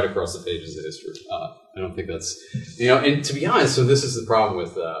you'll stride across the pages of history. I don't think that's, and to be honest, so this is the problem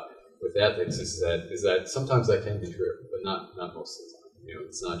with ethics is that sometimes that can be true, but not most of the time.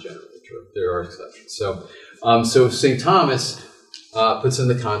 It's not generally true. There are exceptions. So St. Thomas puts in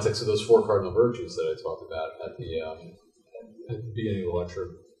the context of those four cardinal virtues that I talked about at the beginning of the lecture.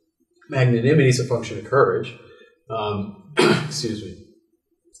 Magnanimity is a function of courage. Excuse me.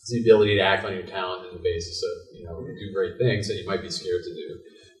 It's the ability to act on your talent on the basis of, do great things that you might be scared to do.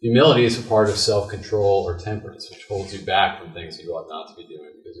 Humility is a part of self-control or temperance, which holds you back from things you ought not to be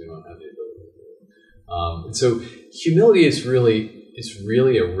doing because you don't have the ability to do it. And so humility is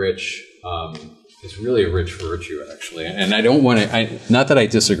really a rich virtue, actually. And I don't want to, not that I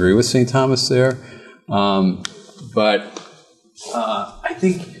disagree with St. Thomas there, but I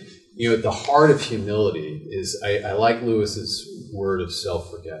think, at the heart of humility is, I like Lewis's word of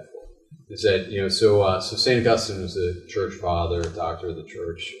self-forgetful. Is that, so St. Augustine was a church father, doctor of the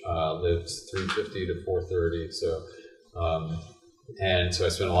church, lived 350 to 430, and so I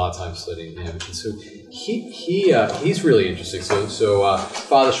spent a lot of time studying him. And so he's really interesting. So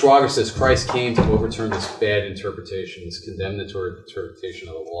Father Schwager says Christ came to overturn this bad interpretation, this condemnatory interpretation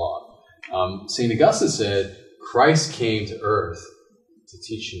of the law. St. Augustine said Christ came to earth to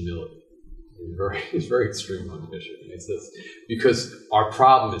teach humility. He's very extreme on the issue. He says, because our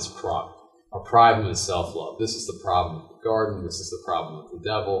problem is pride. Our problem is self-love. This is the problem of the garden. This is the problem of the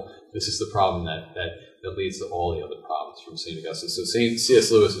devil. This is the problem that leads to all the other problems from St. Augustine. So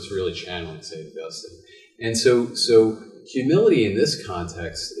C.S. Lewis is really channeling St. Augustine. And so humility in this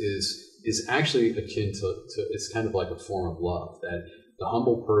context is actually akin to it's kind of like a form of love, that the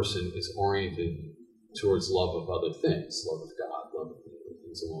humble person is oriented towards love of other things, love of God, love of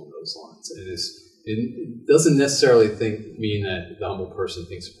things along those lines. It doesn't necessarily mean that the humble person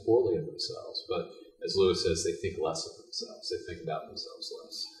thinks poorly of themselves, but as Lewis says, they think less of themselves. They think about themselves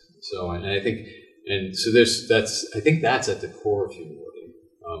less. So, and I think that's at the core of humility.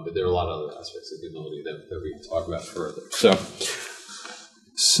 But there are a lot of other aspects of humility that we can talk about further.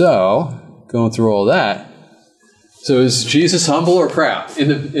 So going through all that, So is Jesus humble or proud in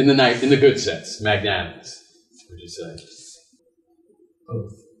the good sense? Magnanimous, would you say?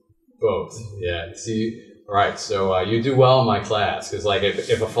 Both. Both. Yeah. See. All right. So you do well in my class because, like,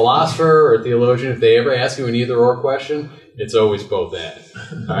 if a philosopher or a theologian, if they ever ask you an either/or question, it's always both and.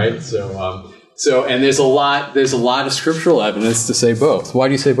 All right. So and there's a lot of scriptural evidence to say both. Why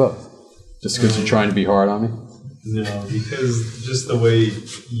do you say both? Just because you're trying to be hard on me? No, because just the way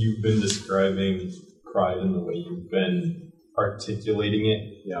you've been describing pride and the way you've been articulating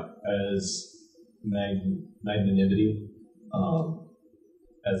it as magnanimity,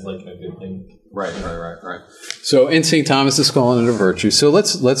 as like a good thing. Right. So, and St. Thomas is calling it a virtue. So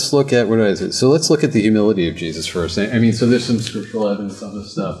let's look at what is it? So let's look at the humility of Jesus first. I mean, so there's some scriptural evidence on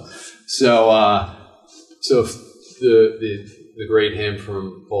this stuff. So the great hymn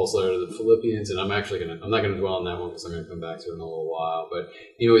from Paul's letter to the Philippians, and I'm not going to dwell on that one because I'm going to come back to it in a little while. But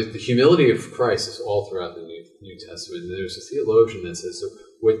the humility of Christ is all throughout the New Testament. And there's a theologian that says, so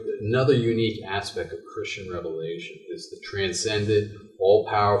what another unique aspect of Christian revelation is the transcendent,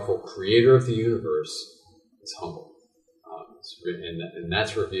 all-powerful Creator of the universe is humble, and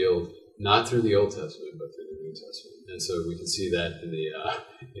that's revealed not through the Old Testament but through the New Testament. And so we can see that in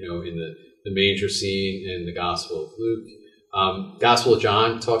the manger scene in the Gospel of Luke. Gospel of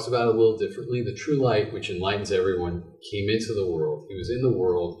John talks about it a little differently. The true light, which enlightens everyone, came into the world. He was in the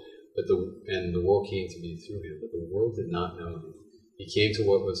world, and the world came to be through him, but the world did not know him. He came to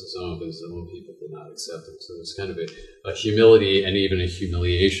what was his own, but his own people did not accept him. So there's kind of a humility and even a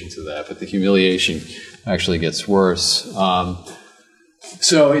humiliation to that, but the humiliation actually gets worse.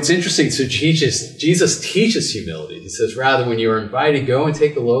 So it's interesting. So Jesus teaches humility. He says, rather, when you are invited, go and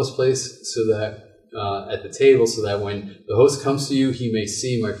take the lowest place so that at the table, so that when the host comes to you, he may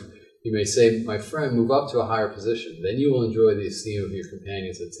say, my friend, move up to a higher position. Then you will enjoy the esteem of your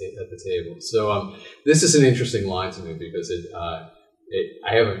companions at the table. So this is an interesting line to me because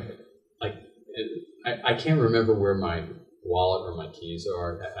I can't remember where my wallet or my keys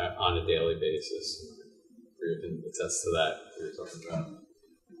are on a daily basis. You can attest to that. We were talking about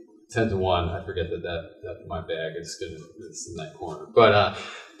 10 to 1. I forget that my bag is in that corner. But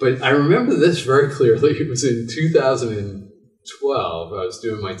I remember this very clearly. It was in 2012. I was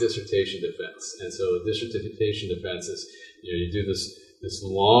doing my dissertation defense, and so the dissertation defense is you do this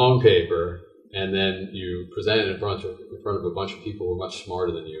long paper, and then you present it in front of a bunch of people who are much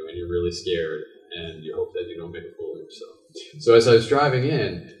smarter than you, and you're really scared, and you hope that you don't make a fool of yourself. So as I was driving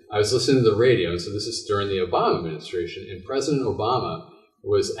in, I was listening to the radio, and so this is during the Obama administration, and President Obama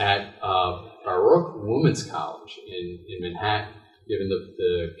was at Baruch Women's College in Manhattan, giving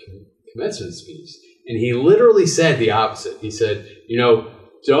the commencement speech, and he literally said the opposite. He said,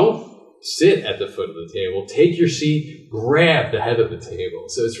 don't sit at the foot of the table, take your seat, grab the head of the table.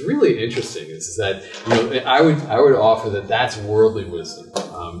 So it's really interesting. Is that I would offer that's worldly wisdom,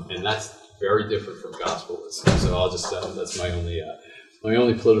 and that's very different from gospel wisdom. So I'll just that's my only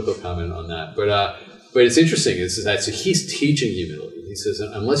political comment on that. But it's interesting. So he's teaching humility. He says,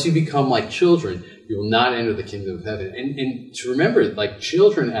 unless you become like children, you will not enter the kingdom of heaven. And to remember, like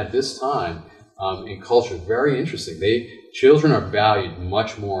children at this time in culture, very interesting. Children are valued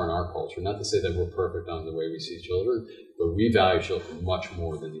much more in our culture. Not to say that we're perfect on the way we see children, but we value children much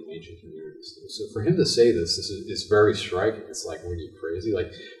more than the ancient communities do. So for him to say this is very striking. It's like, were you crazy?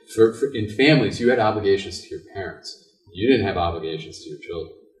 Like in families, you had obligations to your parents. You didn't have obligations to your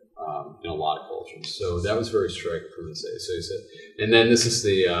children in a lot of cultures. So that was very striking for him to say. So he said, and then this is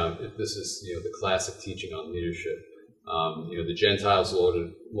the classic teaching on leadership. The Gentiles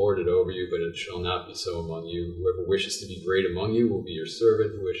lord it over you, but it shall not be so among you. Whoever wishes to be great among you will be your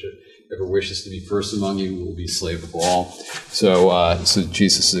servant. Whoever wishes to be first among you will be slave of all. So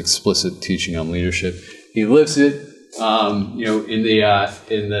Jesus' explicit teaching on leadership. He lives it. When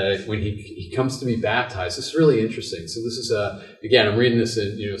he comes to be baptized, this is really interesting. So this is again, I'm reading this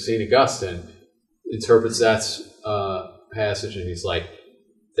in St. Augustine interprets that passage, and he's like,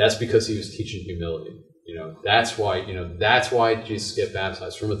 that's because he was teaching humility. That's why Jesus get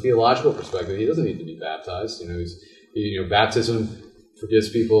baptized. From a theological perspective, he doesn't need to be baptized. Baptism forgives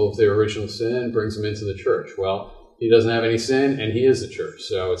people of their original sin, brings them into the church. Well, he doesn't have any sin, and he is the church.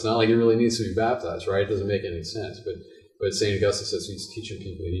 So it's not like he really needs to be baptized, right? It doesn't make any sense. But St. Augustine says he's teaching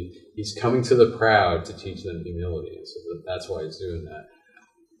people. He's coming to the proud to teach them humility. And so that's why he's doing that.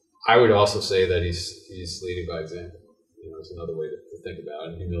 I would also say that he's leading by example. It's another way to think about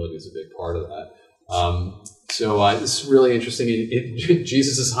it. And humility is a big part of that. This is really interesting.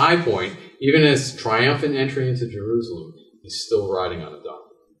 Jesus' high point, even as triumphant entry into Jerusalem, he's still riding on a donkey.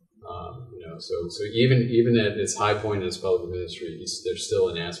 So even at his high point in his public ministry, there's still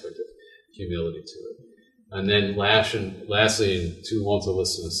an aspect of humility to it. And then lastly, and too long to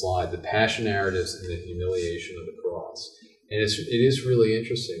list on the slide, the passion narratives and the humiliation of the cross. And it is really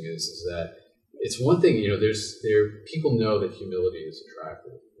interesting is that it's one thing, people know that humility is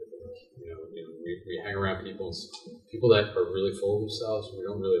attractive. We hang around people that are really full of themselves. We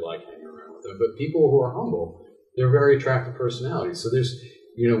don't really like hanging around with them. But people who are humble, they're very attractive personalities. So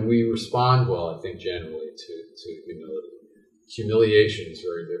we respond well, I think, generally to humility. Humiliation is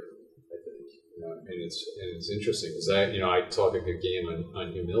very different, I think. And it's interesting because I talk a good game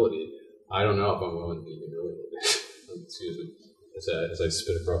on humility. I don't know if I'm willing to be humiliated. Excuse me, as I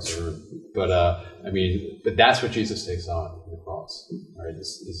spit across the room. But that's what Jesus takes on the cross. Right?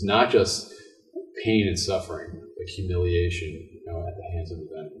 It's not just pain and suffering, but humiliation, at the hands of the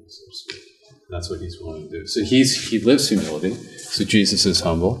enemy, so to speak. That's what he's willing to do. So he lives humility. So Jesus is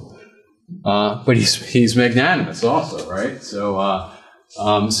humble, but he's magnanimous also, right? So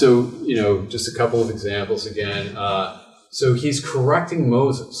just a couple of examples again. So he's correcting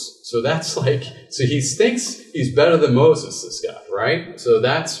Moses. So that's so he thinks he's better than Moses, this guy, right? So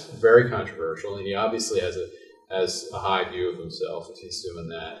that's very controversial, and he obviously has a high view of himself if he's doing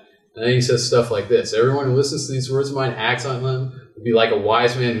that. And then he says stuff like this: everyone who listens to these words of mine, acts on them, will be like a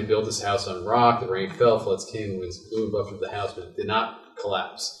wise man who built his house on rock. The rain fell, floods came, winds blew and buffeted the house, but it did not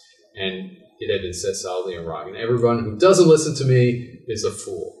collapse. And it had been set solidly on rock. And everyone who doesn't listen to me is a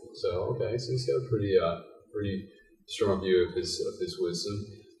fool. So he's got a pretty strong view of his wisdom.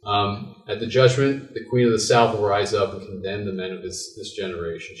 At the judgment, the queen of the south will rise up and condemn the men of this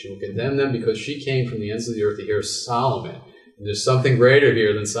generation. She will condemn them because she came from the ends of the earth to hear Solomon. And there's something greater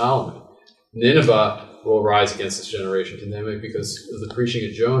here than Solomon. Nineveh will rise against this generation, condemn it because of the preaching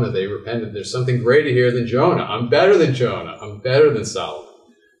of Jonah. They repented. There's something greater here than Jonah. I'm better than Jonah. I'm better than Solomon.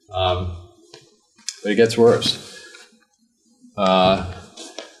 But it gets worse.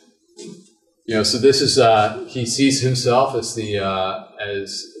 So this is he sees himself as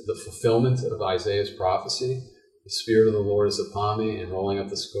the fulfillment of Isaiah's prophecy. The Spirit of the Lord is upon me, and rolling up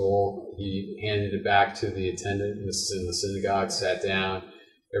the scroll, he handed it back to the attendant. This is in the synagogue, sat down.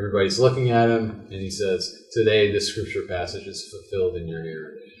 Everybody's looking at him, and he says, "Today this scripture passage is fulfilled in your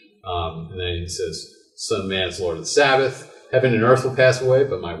hearing." And then he says, "Son of Man is Lord of the Sabbath. Heaven and earth will pass away,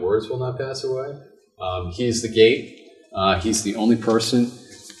 but my words will not pass away." He is the gate. He's the only person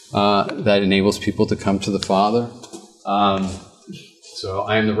that enables people to come to the Father. So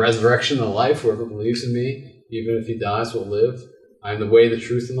I am the resurrection and the life. Whoever believes in me, even if he dies, will live. I am the way, the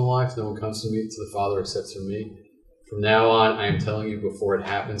truth, and the life. No one comes to the Father except through me. From now on, I am telling you before it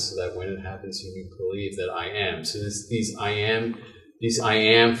happens, so that when it happens, you can believe that I am. So these I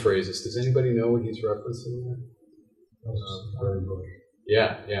am phrases. Does anybody know what he's referencing there?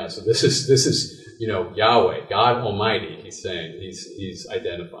 Yeah. So this is Yahweh, God Almighty. He's saying he's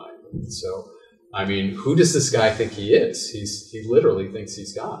identifying. So who does this guy think he is? He literally thinks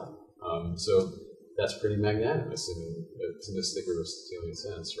he's God. So that's pretty magnanimous in a optimistic or Aristotelian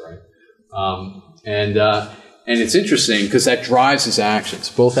sense, right? And it's interesting because that drives his actions.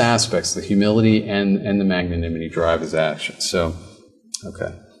 Both aspects, the humility and the magnanimity, drive his actions. So,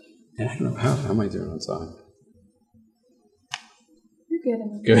 okay. And I don't know how am I doing on time?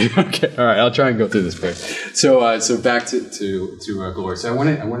 Good. Okay. All right. I'll try and go through this quick. So back to glory. So I want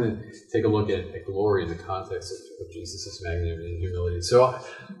to take a look at glory in the context of Jesus' magnanimity and humility. So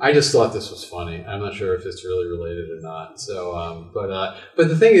I just thought this was funny. I'm not sure if it's really related or not. So, but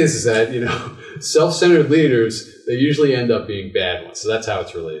the thing is that self-centered leaders, they usually end up being bad ones. So that's how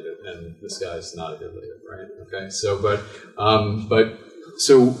it's related. And this guy's not a good leader, right? Okay. So,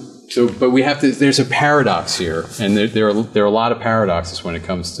 but we have to. There's a paradox here, and there are a lot of paradoxes when it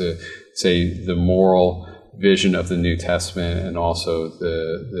comes to, say, the moral vision of the New Testament, and also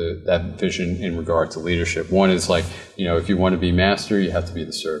that vision in regard to leadership. One is if you want to be master, you have to be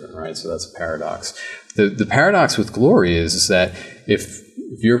the servant, right? So that's a paradox. The paradox with glory is that if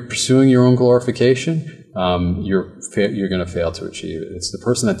you're pursuing your own glorification, you're going to fail to achieve it. It's the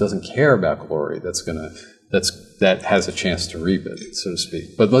person that doesn't care about glory that has a chance to reap it, so to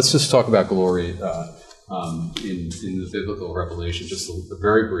speak. But let's just talk about glory in the biblical revelation just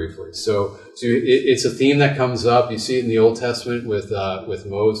very briefly. So it's a theme that comes up. You see it in the Old Testament with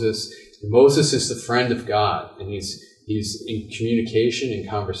Moses. Moses is the friend of God, and he's in communication and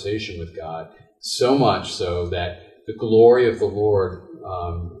conversation with God, so much so that the glory of the Lord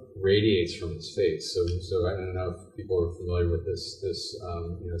radiates from his face. So I don't know if people are familiar with this. It's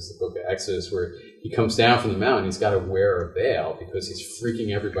the book of Exodus where he comes down from the mountain. He's got to wear a veil because he's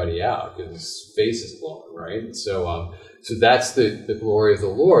freaking everybody out because his face is glowing, right? So that's the glory of the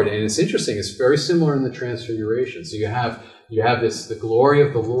Lord. And it's interesting. It's very similar in the Transfiguration. So you have the glory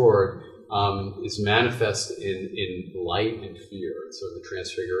of the Lord is manifest in light and fear. And so the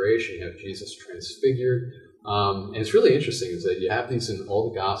transfiguration, you have Jesus transfigured. And it's really interesting is that you have these in all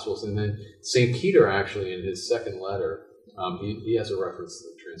the Gospels, and then St. Peter actually in his second letter, he has a reference to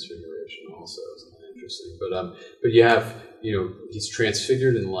the transfiguration also. It's kind of interesting. But you have, he's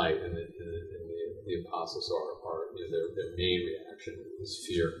transfigured in light, and the apostles are their main reaction is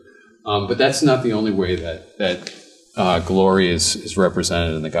fear. But that's not the only way that glory is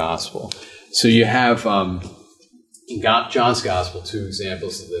represented in the gospel. So you have in John's gospel 2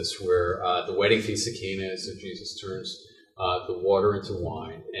 examples of this, where the wedding feast at Cana, so Jesus turns the water into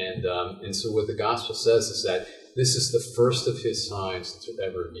wine, and so what the gospel says is that this is the first of his signs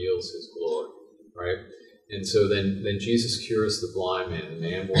that reveals his glory, right? And so then Jesus cures the blind man, the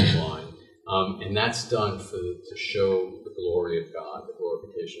man born blind. And that's done to show the glory of God, the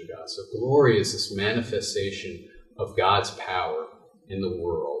glorification of God. So glory is this manifestation of God's power in the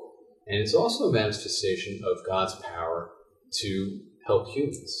world. And it's also a manifestation of God's power to help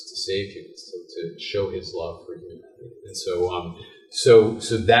humans, to save humans, to show his love for humanity. And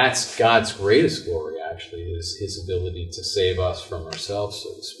so that's God's greatest glory, actually, is his ability to save us from ourselves,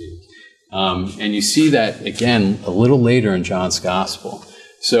 so to speak. And you see that, again, a little later in John's gospel.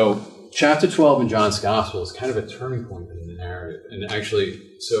 So chapter 12 in John's Gospel is kind of a turning point in the narrative. And actually,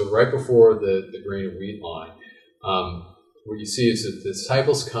 so right before the grain of wheat line, what you see is that the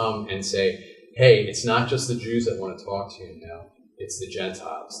disciples come and say, hey, it's not just the Jews that want to talk to you now, it's the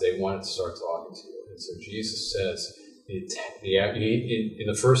Gentiles. They want to start talking to you. And so Jesus says, in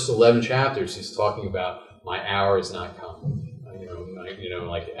the first 11 chapters, he's talking about, my hour is not come.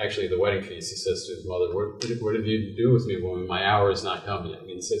 Like actually the wedding feast, he says to his mother, what have you to do with me when my hour is not come yet? I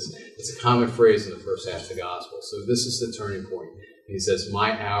mean, it's a common phrase in the first half of the gospel. So this is the turning point. He says,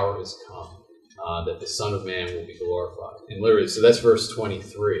 my hour is come, that the Son of Man will be glorified. And literally, so that's verse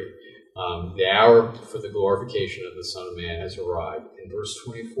 23. The hour for the glorification of the Son of Man has arrived. In verse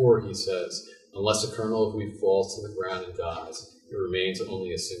 24, he says, unless a kernel of wheat falls to the ground and dies, it remains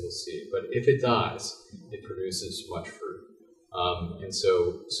only a single seed. But if it dies, it produces much fruit. And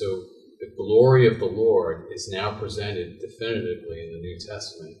so the glory of the Lord is now presented definitively in the New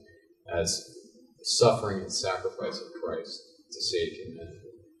Testament as the suffering and sacrifice of Christ to save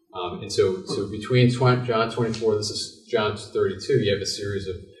humanity. And so between John 24, this is John 32, you have a series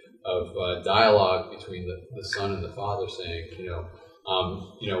of dialogue between the Son and the Father saying,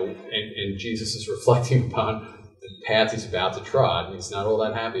 and Jesus is reflecting upon the path he's about to trod, and he's not all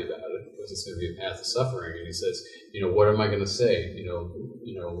that happy about it because it's going to be a path of suffering. And he says, what am I going to say?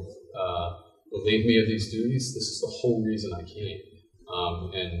 Relieve me of these duties. This is the whole reason I came.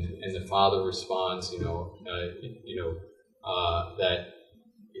 And the Father responds, that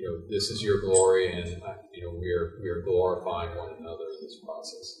this is your glory, and we are glorifying one another in this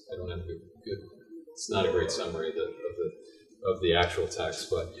process. I don't have a good. It's not a great summary of the actual text,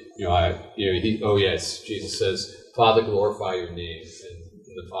 but Jesus says, Father, glorify your name, and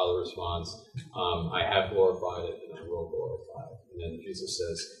the Father responds, I have glorified it, and I will glorify it. And then Jesus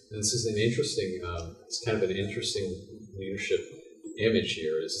says, and this is an interesting, it's kind of an interesting leadership image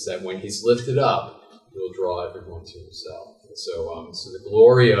here, is that when he's lifted up, he will draw everyone to himself. And so the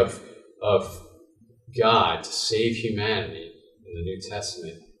glory of God to save humanity in the New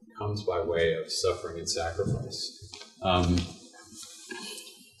Testament comes by way of suffering and sacrifice.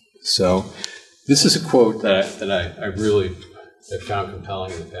 So this is a quote that I really have found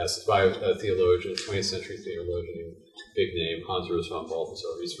compelling in the past. It's by a theologian, 20th century theologian, big name, Hans Urs von Balthasar.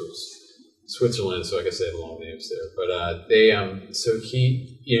 He's from Switzerland, so I guess they have long names there. But he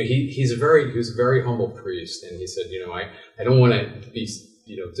was a very humble priest, and he said, I don't want to be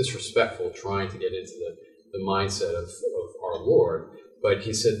disrespectful trying to get into the mindset of our Lord, but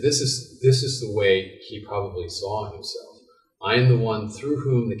he said this is the way he probably saw himself. I am the one through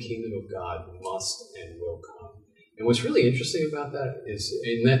whom the kingdom of God must and will come. And what's really interesting about that is,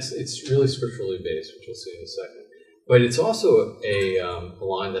 and it's really scripturally based, which we'll see in a second, but it's also a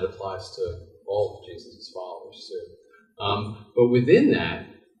line that applies to all of Jesus' followers too. But within that,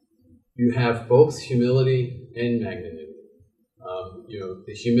 you have both humility and magnanimity.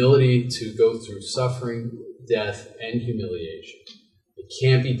 The humility to go through suffering, death, and humiliation. It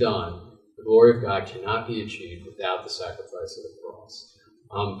can't be done. The glory of God cannot be achieved without the sacrifice of the cross.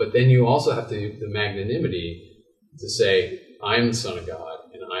 But then you also have the magnanimity to say, I am the Son of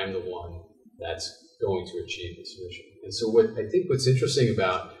God, and I am the one that's going to achieve this mission. And so what's interesting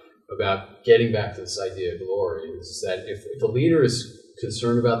about getting back to this idea of glory is that if a leader is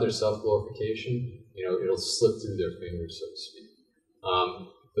concerned about their self-glorification, it'll slip through their fingers, so to speak.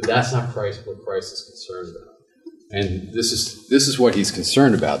 But that's not what Christ is concerned about. And this is what he's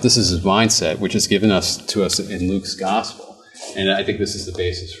concerned about. This is his mindset, which is given to us in Luke's gospel. And I think this is the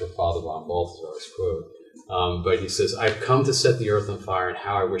basis for Father von Balthasar's quote. But he says, "I've come to set the earth on fire, and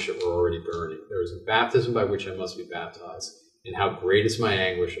how I wish it were already burning. There is a baptism by which I must be baptized, and how great is my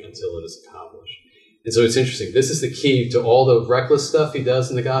anguish until it is accomplished." And so it's interesting. This is the key to all the reckless stuff he does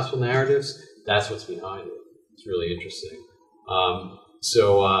in the gospel narratives. That's what's behind it. It's really interesting.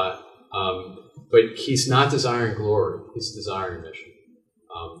 But he's not desiring glory; he's desiring mission.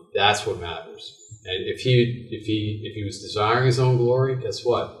 That's what matters. And if he was desiring his own glory, guess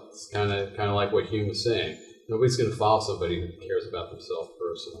what? It's kind of like what Hume was saying. Nobody's going to follow somebody who cares about themselves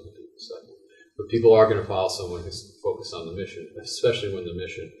first and other people second. But people are going to follow someone who's focused on the mission, especially when the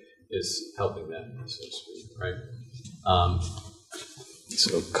mission is helping them, so to speak. Right.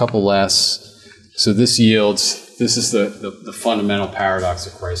 So a couple last. So this is the fundamental paradox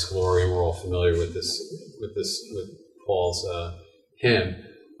of Christ's glory. We're all familiar with with Paul's hymn.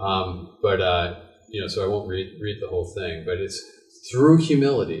 So I won't read the whole thing, but it's through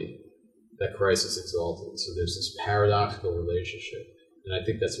humility that Christ is exalted. So there's this paradoxical relationship, and I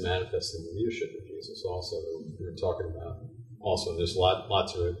think that's manifested in the leadership of Jesus also that we were talking about. Also, there's a lot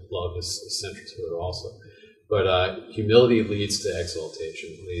to it. Love is central to it also. But humility leads to exaltation,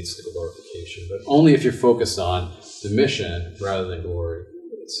 leads to glorification, but only if you're focused on the mission rather than glory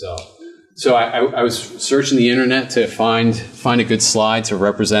itself. So I was searching the internet to find a good slide to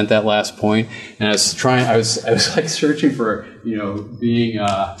represent that last point, and I was like searching for being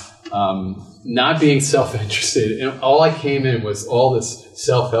not being self-interested, and all I came in was all this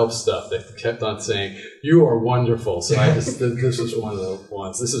self-help stuff that kept on saying you are wonderful. So this was one of the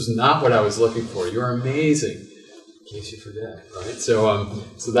ones. This is not what I was looking for. You're amazing. In case you forget, right?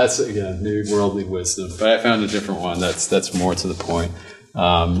 So that's again maybe worldly wisdom, but I found a different one that's more to the point.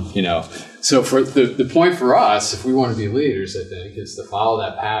 So for the point for us, if we want to be leaders, I think, is to follow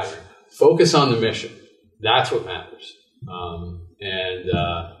that pattern. Focus on the mission. That's what matters. And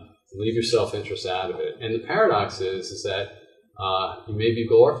leave your self-interest out of it. And the paradox is that you may be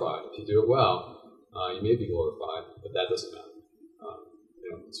glorified. If you do it well, you may be glorified, but that doesn't matter.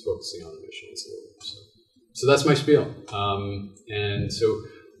 It's focusing on the mission. So that's my spiel. And so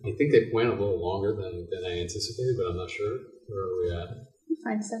I think it went a little longer than I anticipated, but I'm not sure. Where are we at?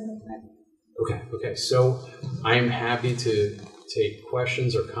 Fine, 7:05. Okay. So I'm happy to take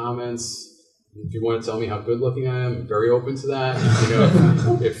questions or comments. If you want to tell me how good looking I am, I'm very open to that.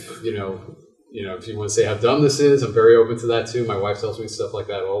 If you want to say how dumb this is, I'm very open to that too. My wife tells me stuff like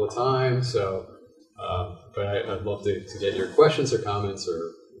that all the time. So, but I'd love to get your questions or comments or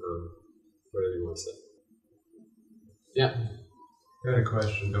whatever you want to say. Yeah. I had a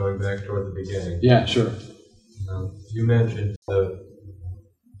question going back toward the beginning. Yeah, sure. You mentioned the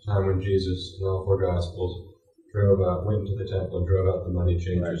time when Jesus, in all four Gospels, went into the temple and drove out the money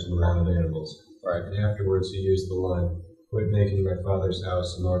changers and the wild animals. Right. And afterwards he used the line, "Quit making my Father's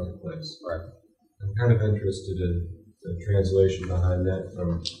house a marketplace." Right. I'm kind of interested in the translation behind that,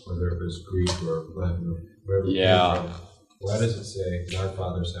 from whether it was Greek or Latin or wherever it came from. Why does it say my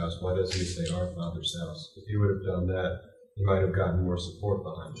Father's house? Why doesn't he say our Father's house? If he would have done that, he might have gotten more support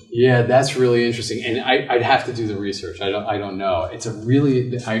behind it. Yeah, that's really interesting, and I'd have to do the research. I don't know. It's a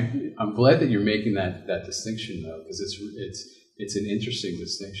really I'm glad that you're making that distinction though, because it's an interesting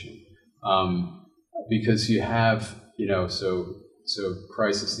distinction, because you have so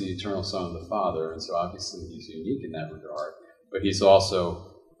Christ is the eternal Son of the Father, and so obviously he's unique in that regard, but he's also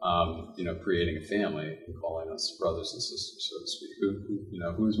creating a family and calling us brothers and sisters, so to speak.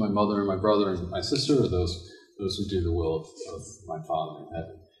 Who is my mother and my brother and my sister, or those who do the will of my Father in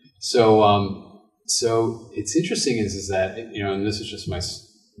heaven. So it's interesting is that, and this is just my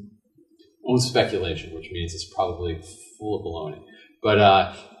own speculation, which means it's probably full of baloney.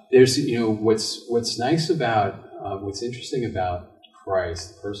 But there's, what's nice about, what's interesting about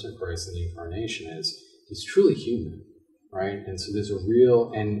Christ, the person of Christ in the incarnation is he's truly human, right? And so there's a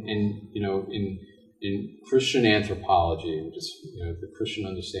real, and in Christian anthropology, which is, the Christian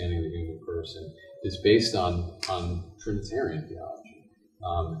understanding of the human person, is based on Trinitarian theology,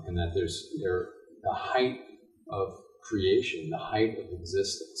 and that the height of creation, the height of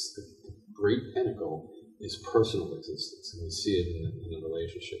existence, the great pinnacle is personal existence, and we see it in the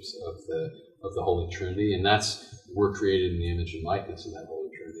relationships of the Holy Trinity, and we're created in the image and likeness of that Holy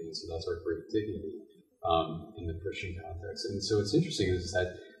Trinity, and so that's our great dignity in the Christian context. And so it's interesting is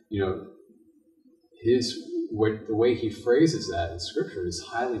that the way he phrases that in Scripture is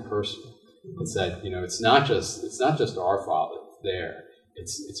highly personal. It's that it's not just our Father there.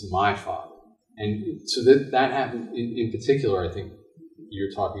 It's my Father, and so that happened in particular. I think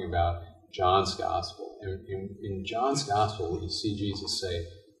you're talking about John's Gospel, in John's Gospel, you see Jesus say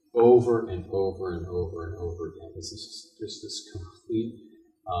over and over and over and over again, there's this complete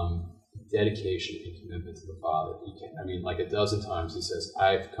dedication and commitment to the Father. Like a dozen times he says,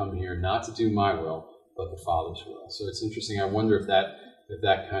 I've come here not to do my will, but the Father's will. So it's interesting. I wonder if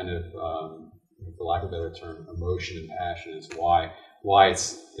that kind of, for lack of a better term, emotion and passion is why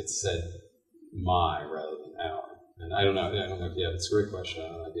it's said my rather than our. And I don't know if you have, it's a great question. I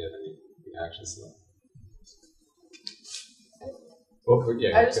don't know if you have any reactions to that. Well,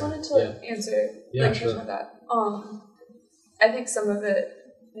 yeah, I just wanted to answer question about that. I think some of it,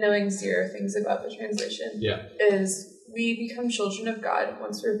 knowing zero things about the translation, is we become children of God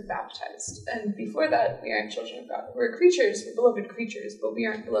once we're baptized. And before that, we aren't children of God. We're creatures, we're beloved creatures, but we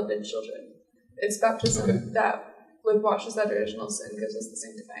aren't beloved children. It's baptism that washes that original sin, gives us the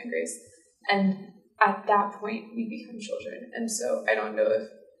sanctifying grace. And at that point, we become children. And so I don't know if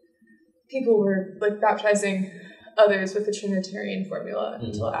people were baptizing others with the Trinitarian formula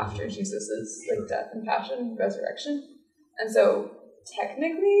until after Jesus' death and passion and resurrection. And so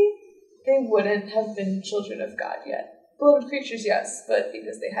technically, they wouldn't have been children of God yet. Beloved creatures, yes, but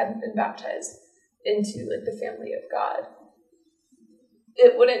because they hadn't been baptized into the family of God,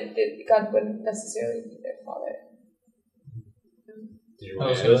 God wouldn't necessarily be their father. I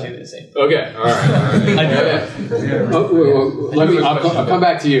was going to say the same. Okay, all right. I'll come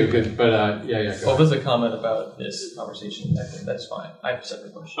back to you, but yeah. What was the comment about this conversation? I think that's fine. I have a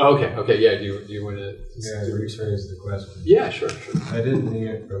separate question. Okay, yeah. Do you want to? Yeah, to rephrase the question. Yeah, sure. I didn't mean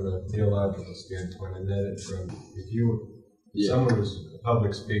it from a theological standpoint. I meant it from if someone was a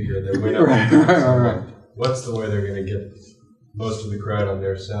public speaker that went up right. What's the way they're going to get most of the crowd on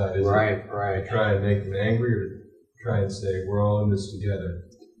their side? Is it try and make them angry, or try and say, we're all in this together?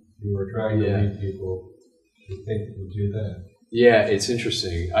 You were trying to lead people to think that you do that. Yeah, it's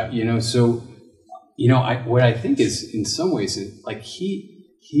interesting. What I think is, in some ways,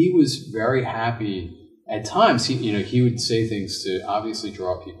 he was very happy. At times, he would say things to obviously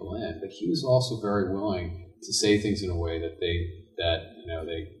draw people in, but he was also very willing to say things in a way that they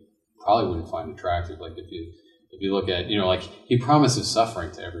probably wouldn't find attractive. Like if you look at, he promises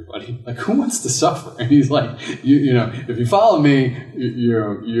suffering to everybody. Like, who wants to suffer? And he's like, if you follow me,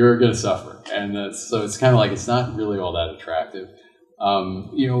 you're going to suffer. And so it's kind of like, it's not really all that attractive.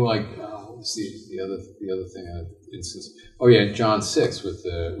 Let's see, the other thing, instance. Oh yeah, John 6 with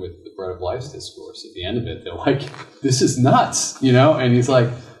the bread of life's discourse. At the end of it, they're like, this is nuts, and he's like,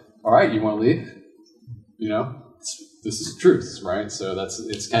 all right, you want to leave? This is truth, right? So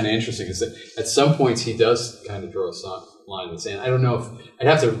it's kind of interesting. Is that at some points he does kind of draw a line in the sand. I don't know if I'd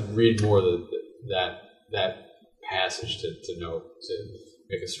have to read more of that passage to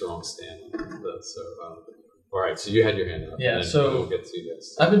make a strong stand on that. So, all right. So you had your hand up. Yeah. So we'll get to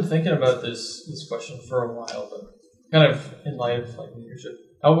this. I've been thinking about this question for a while, but kind of in light of leadership,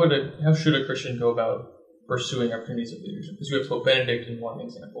 how should a Christian go about pursuing opportunities of leadership? Because we have Pope Benedict in one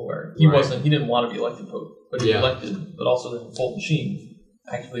example where he didn't want to be elected Pope, but he was elected, but also then full machine,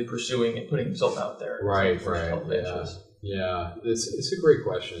 actively pursuing and putting himself out there. Right. Yeah. It's a great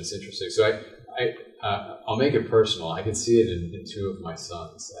question. It's interesting. So I'll make it personal. I can see it in two of my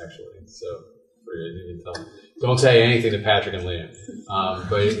sons, actually. So you can tell. Don't say anything to Patrick and Liam.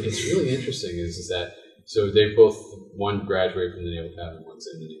 But it's really interesting is that, so they both, one graduated from the Naval Academy, one's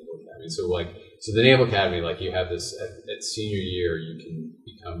in the Naval Academy. So the Naval Academy, you have this at senior year, you can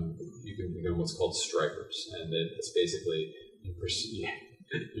become what's called stripers, and it's basically you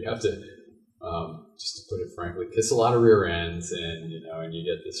have to, just to put it frankly, kiss a lot of rear ends, and and you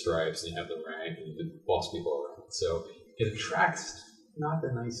get the stripes, and you have the rank, and you can boss people around. So it attracts not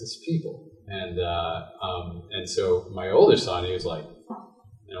the nicest people, and so my older son, he was like,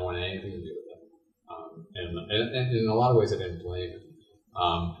 I don't want anything to do with that, and in a lot of ways I didn't blame him.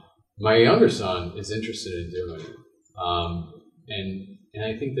 My younger son is interested in doing it, and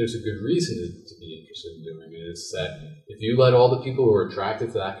I think there's a good reason to be interested in doing it. Is that if you let all the people who are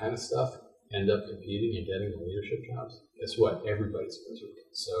attracted to that kind of stuff end up competing and getting the leadership jobs, guess what? Everybody's miserable.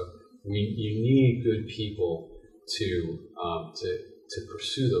 So you need good people to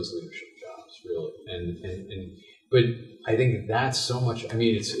pursue those leadership jobs, really. But I think that's so much. I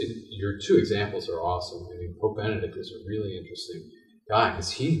mean, your two examples are awesome. I mean, Pope Benedict is a really interesting guy,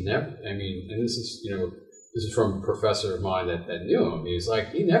 because he never, and this is from a professor of mine that knew him. He's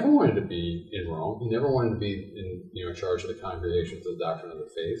like, he never wanted to be in Rome. He never wanted to be in charge of the congregation for the doctrine of the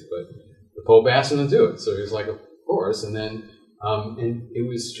faith, but the Pope asked him to do it. So he was like, of course. And then, and it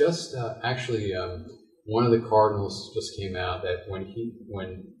was just actually one of the cardinals just came out that when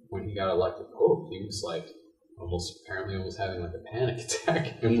he got elected Pope, he was like, apparently almost having like a panic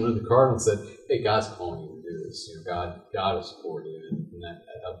attack. And one of the cardinals said, "Hey, God's calling you to do this. God will support you," and that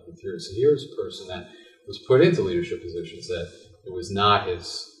helped him through. So here's a person that was put into leadership positions that it was not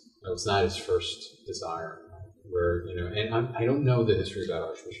his first desire. Where and I don't know the history about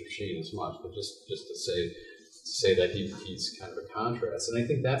Archbishop Sheen as much, but just to say that he's kind of a contrast. And I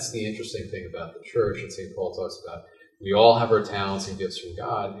think that's the interesting thing about the church. And St. Paul talks about we all have our talents and gifts from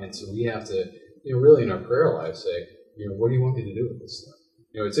God, and so we have to really in our prayer life say, what do you want me to do with this stuff?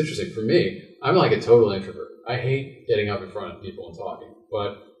 It's interesting for me. I'm like a total introvert. I hate getting up in front of people and talking,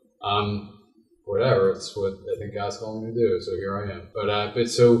 but whatever. It's what I think God's calling me to do. So here I am. But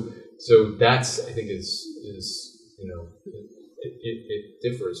so that's I think is it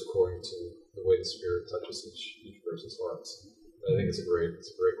differs according to the way the Spirit touches each person's hearts. But I think it's a great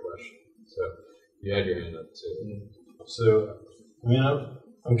question. So you had your hand up too. So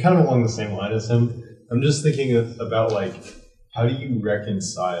I'm kind of along the same line as him. I'm just thinking about how do you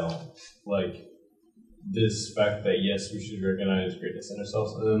reconcile this fact that yes, we should recognize greatness in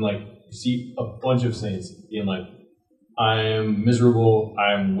ourselves, and then you see a bunch of saints being I'm miserable,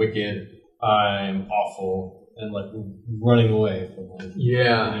 I'm wicked, I'm awful, and running away from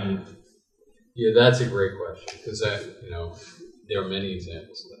Yeah, that's a great question because there are many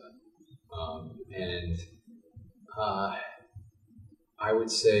examples of that, and I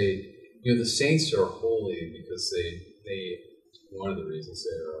would say the saints are holy because they one of the reasons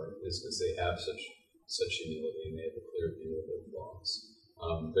they are is because they have such humility and they have a clear view of their flaws.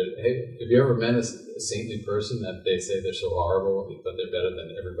 But hey, have you ever met a saintly person that they say they're so horrible, but they're better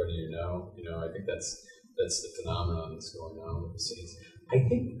than everybody you know? I think that's the phenomenon that's going on with the saints. I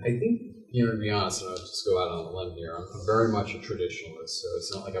think to be honest, and I'll just go out on a limb here. I'm very much a traditionalist, so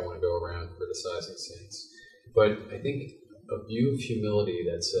it's not like I want to go around criticizing saints. But I think a view of humility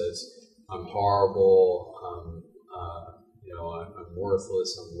that says I'm horrible, I'm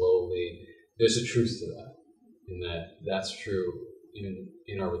worthless, I'm lowly. There's a truth to that, in that's true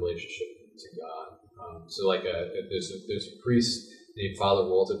in our relationship to God. There's a priest named Father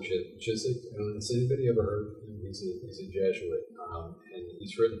Walter Chiswick. Has anybody ever heard of him? He's a Jesuit, and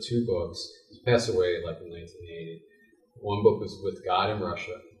he's written 2 books. He passed away in 1980. One book was With God in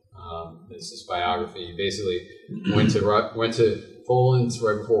Russia. This is biography. He basically went to Poland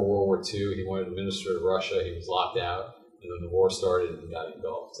right before World War II. He wanted to minister to Russia. He was locked out, and then the war started and he got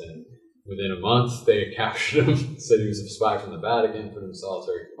engulfed. And within a month, they captured him, said he was a spy from the Vatican, put him in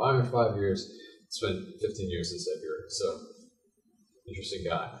solitary confinement 5 years, spent 15 years in Siberia. So, interesting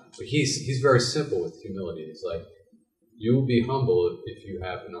guy. But he's very simple with humility. He's you will be humble if you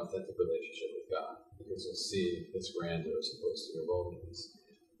have an authentic relationship with God, because you'll see His grandeur as opposed to your lowliness.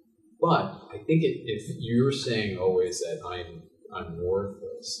 But I think if you're saying always that I'm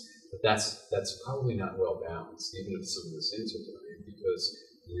worthless, but that's probably not well balanced, even if some of the saints are doing it, because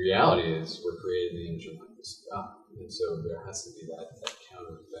the reality is we're created in the image and likeness of God, and so there has to be that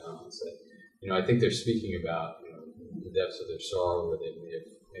counterbalance. That I think they're speaking about the depths of their sorrow, where they may have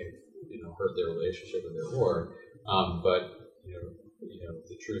hurt their relationship with their Lord, but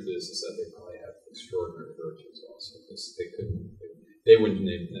the truth is that they probably have extraordinary virtues also, because they wouldn't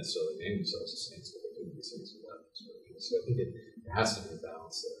necessarily name themselves as saints, but they couldn't be saints without those virtues. So I think there has to be a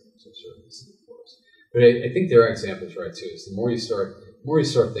balance there to a certain extent, of course. But I think their example is right too. Is the more you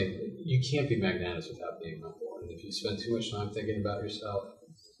start thinking, you can't be magnanimous without being humble. And if you spend too much time thinking about yourself,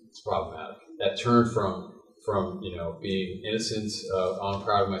 it's problematic. That turn from being innocent, I'm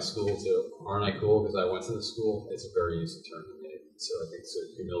proud of my school, to aren't I cool because I went to the school, it's a very easy turn to make. So I think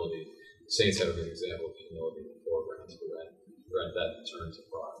humility, saints have a good example of humility in the foreground to prevent that turn to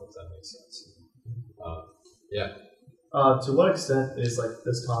pride, if that makes sense. To what extent is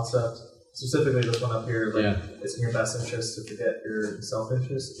this concept, specifically this one up here, it's in your best interest to forget your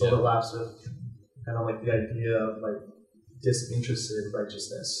self-interest, overlaps with kind of the idea of disinterested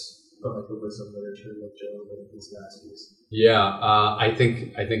righteousness from the wisdom literature of Job and Ecclesiastes? I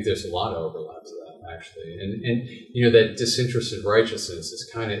think there's a lot of overlap to that actually, and that disinterested righteousness is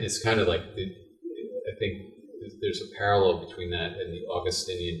kind of I think there's a parallel between that and the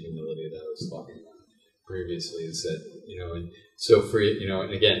Augustinian humility that I was talking about previously. Is that and so for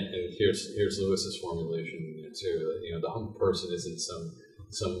and again, and here's Lewis's formulation too. That the humble person isn't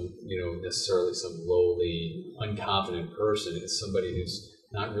some necessarily some lowly, unconfident person. It's somebody who's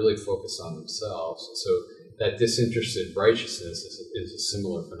not really focused on themselves. So that disinterested righteousness is a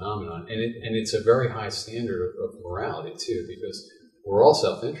similar phenomenon, and it's a very high standard of morality too, because we're all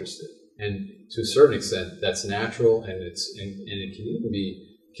self-interested, and to a certain extent that's natural, and it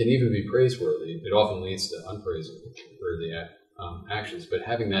can even be praiseworthy. It often leads to unpraiseworthy actions, but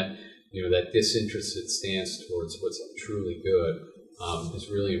having that that disinterested stance towards what's truly good is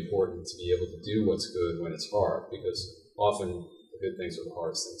really important to be able to do what's good when it's hard, because often the good things are the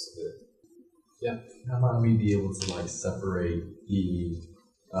hardest things to do. Yeah. How might we be able to separate the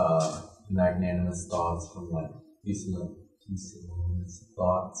magnanimous thoughts from pusillanimous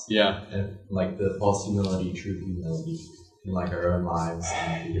thoughts? Yeah. And the false humility, true humility in our own lives.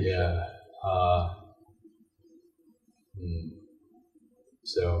 Yeah.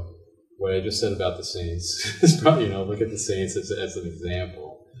 So what I just said about the saints is probably, look at the saints as an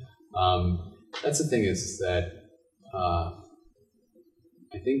example. That's the thing is that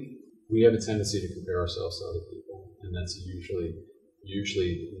I think we have a tendency to compare ourselves to other people, and that's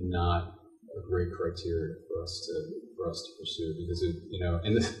usually not a great criteria for us to pursue, because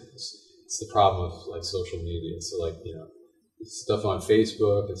and it's the problem of social media. So stuff on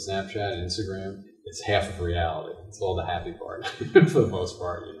Facebook and Snapchat and Instagram, it's half of reality. It's all the happy part for the most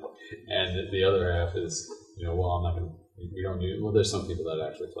part, and the other half is well, I'm not going to. We don't need. Well, there's some people that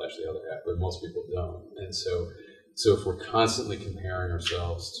actually flash the other half, but most people don't. And so if we're constantly comparing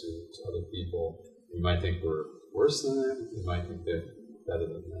ourselves to other people, we might think we're worse than them. We might think they're better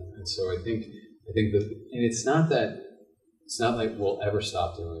than them. And so I think that, and it's not like we'll ever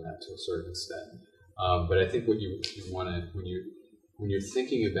stop doing that to a certain extent. But I think what you want to, when you're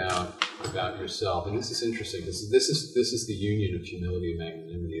thinking about yourself, and this is interesting because this is the union of humility and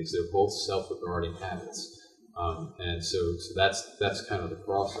magnanimity, is they're both self-regarding habits. And so that's kind of the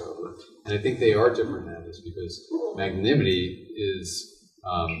crossover, and I think they are different habits, because magnanimity is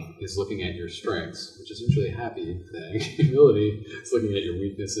looking at your strengths, which is usually a happy thing. Humility is looking at your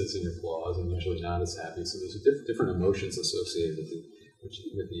weaknesses and your flaws, and usually not as happy. So there's different emotions associated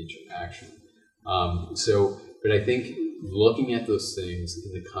with each action. But I think looking at those things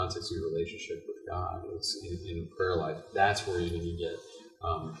in the context of your relationship with God, in a prayer life, that's where you're going to get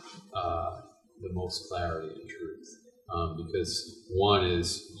the most clarity and truth, because one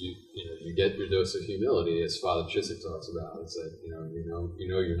is you get your dose of humility, as Father Chiswick talks about. It's that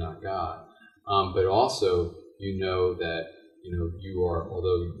you're not God, but also that you are,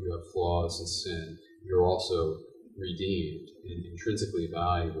 although you have flaws and sin, you're also redeemed and intrinsically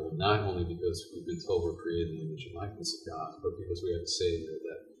valuable, not only because we've been told we're created in the image and likeness of God, but because we have a Savior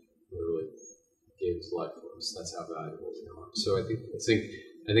that literally gave His life for us. That's how valuable we are. So I think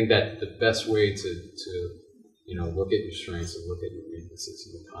that the best way to look at your strengths and look at your weaknesses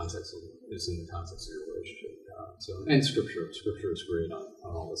in the context of your relationship with God. So, and Scripture is great on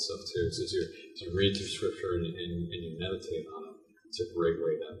all this stuff too. So as you read through Scripture and you meditate on it, it's a great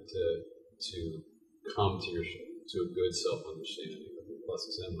way to come to a good self-understanding of your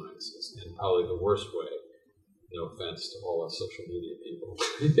pluses and minuses. And probably the worst way, no offense to all our social media people,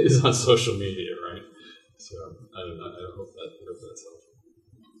 is on social media, right? So I don't know. I hope that's helpful.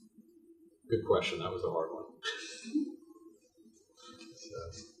 Good question. That was a hard one.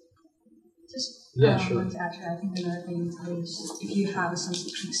 Just sure. wanted to add to that. I think another thing is if you have a sense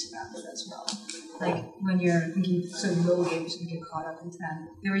of peace about it as well. Like when you're thinking so low games and get caught up into that,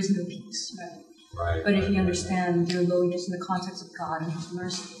 there is no peace, right? Right. But if you understand your lowliness in the context of God and His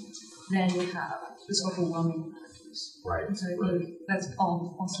mercy, then you have this overwhelming peace. Right. And so I think that's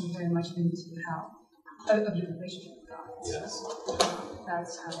also very much into how of your relationship with God. Yes.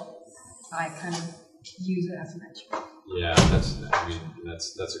 That's how I kind of use it as a metric. Yeah,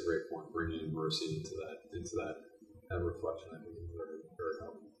 that's a great point. Bringing in mercy into that reflection, I think, is very, very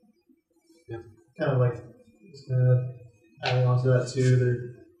helpful. Yeah. Kind of adding on to that too,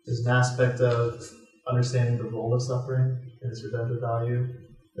 there's an aspect of understanding the role of suffering and its redemptive value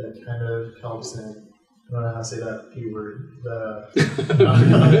that kind of helps in, I don't know how to say that P word, for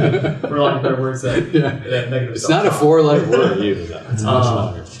lack of better words, that negative It's self-talk. not a four-letter word either, though. It's much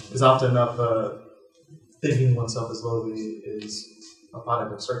longer. Because often enough, thinking oneself as lowly is a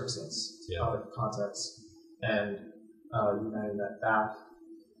product of circumstance, a product of context, and uniting that back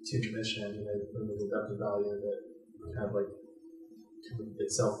to the mission and the redemptive value that kind of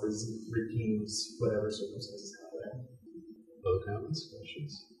itself redeems whatever circumstances happen. Other comments,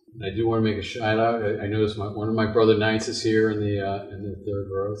 questions? And I do want to make a shout out. I noticed one of my brother knights is here in the third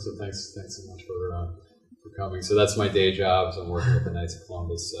row, so thanks so much for coming. So that's my day job. So I'm working with the Knights of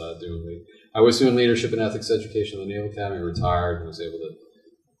Columbus I was doing leadership and ethics education at the Naval Academy, retired, and was able to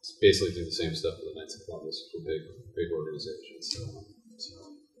basically do the same stuff with the Knights of Columbus, for big organizations. So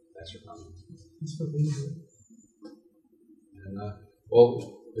thanks for coming. Thanks for being here. And well,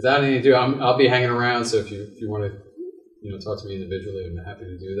 without any ado, I'll be hanging around. So if you want to talk to me individually, I'm happy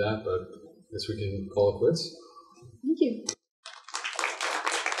to do that. But I guess we can call it quits. Thank you.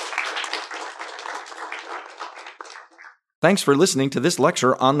 Thanks for listening to this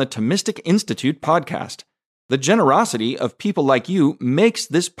lecture on the Thomistic Institute podcast. The generosity of people like you makes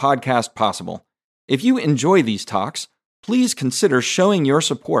this podcast possible. If you enjoy these talks, please consider showing your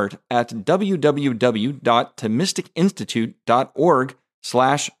support at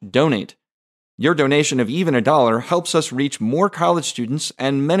www.thomisticinstitute.org/donate. Your donation of even $1 helps us reach more college students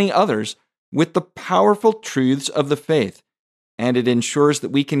and many others with the powerful truths of the faith, and it ensures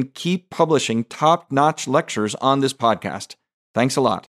that we can keep publishing top-notch lectures on this podcast. Thanks a lot.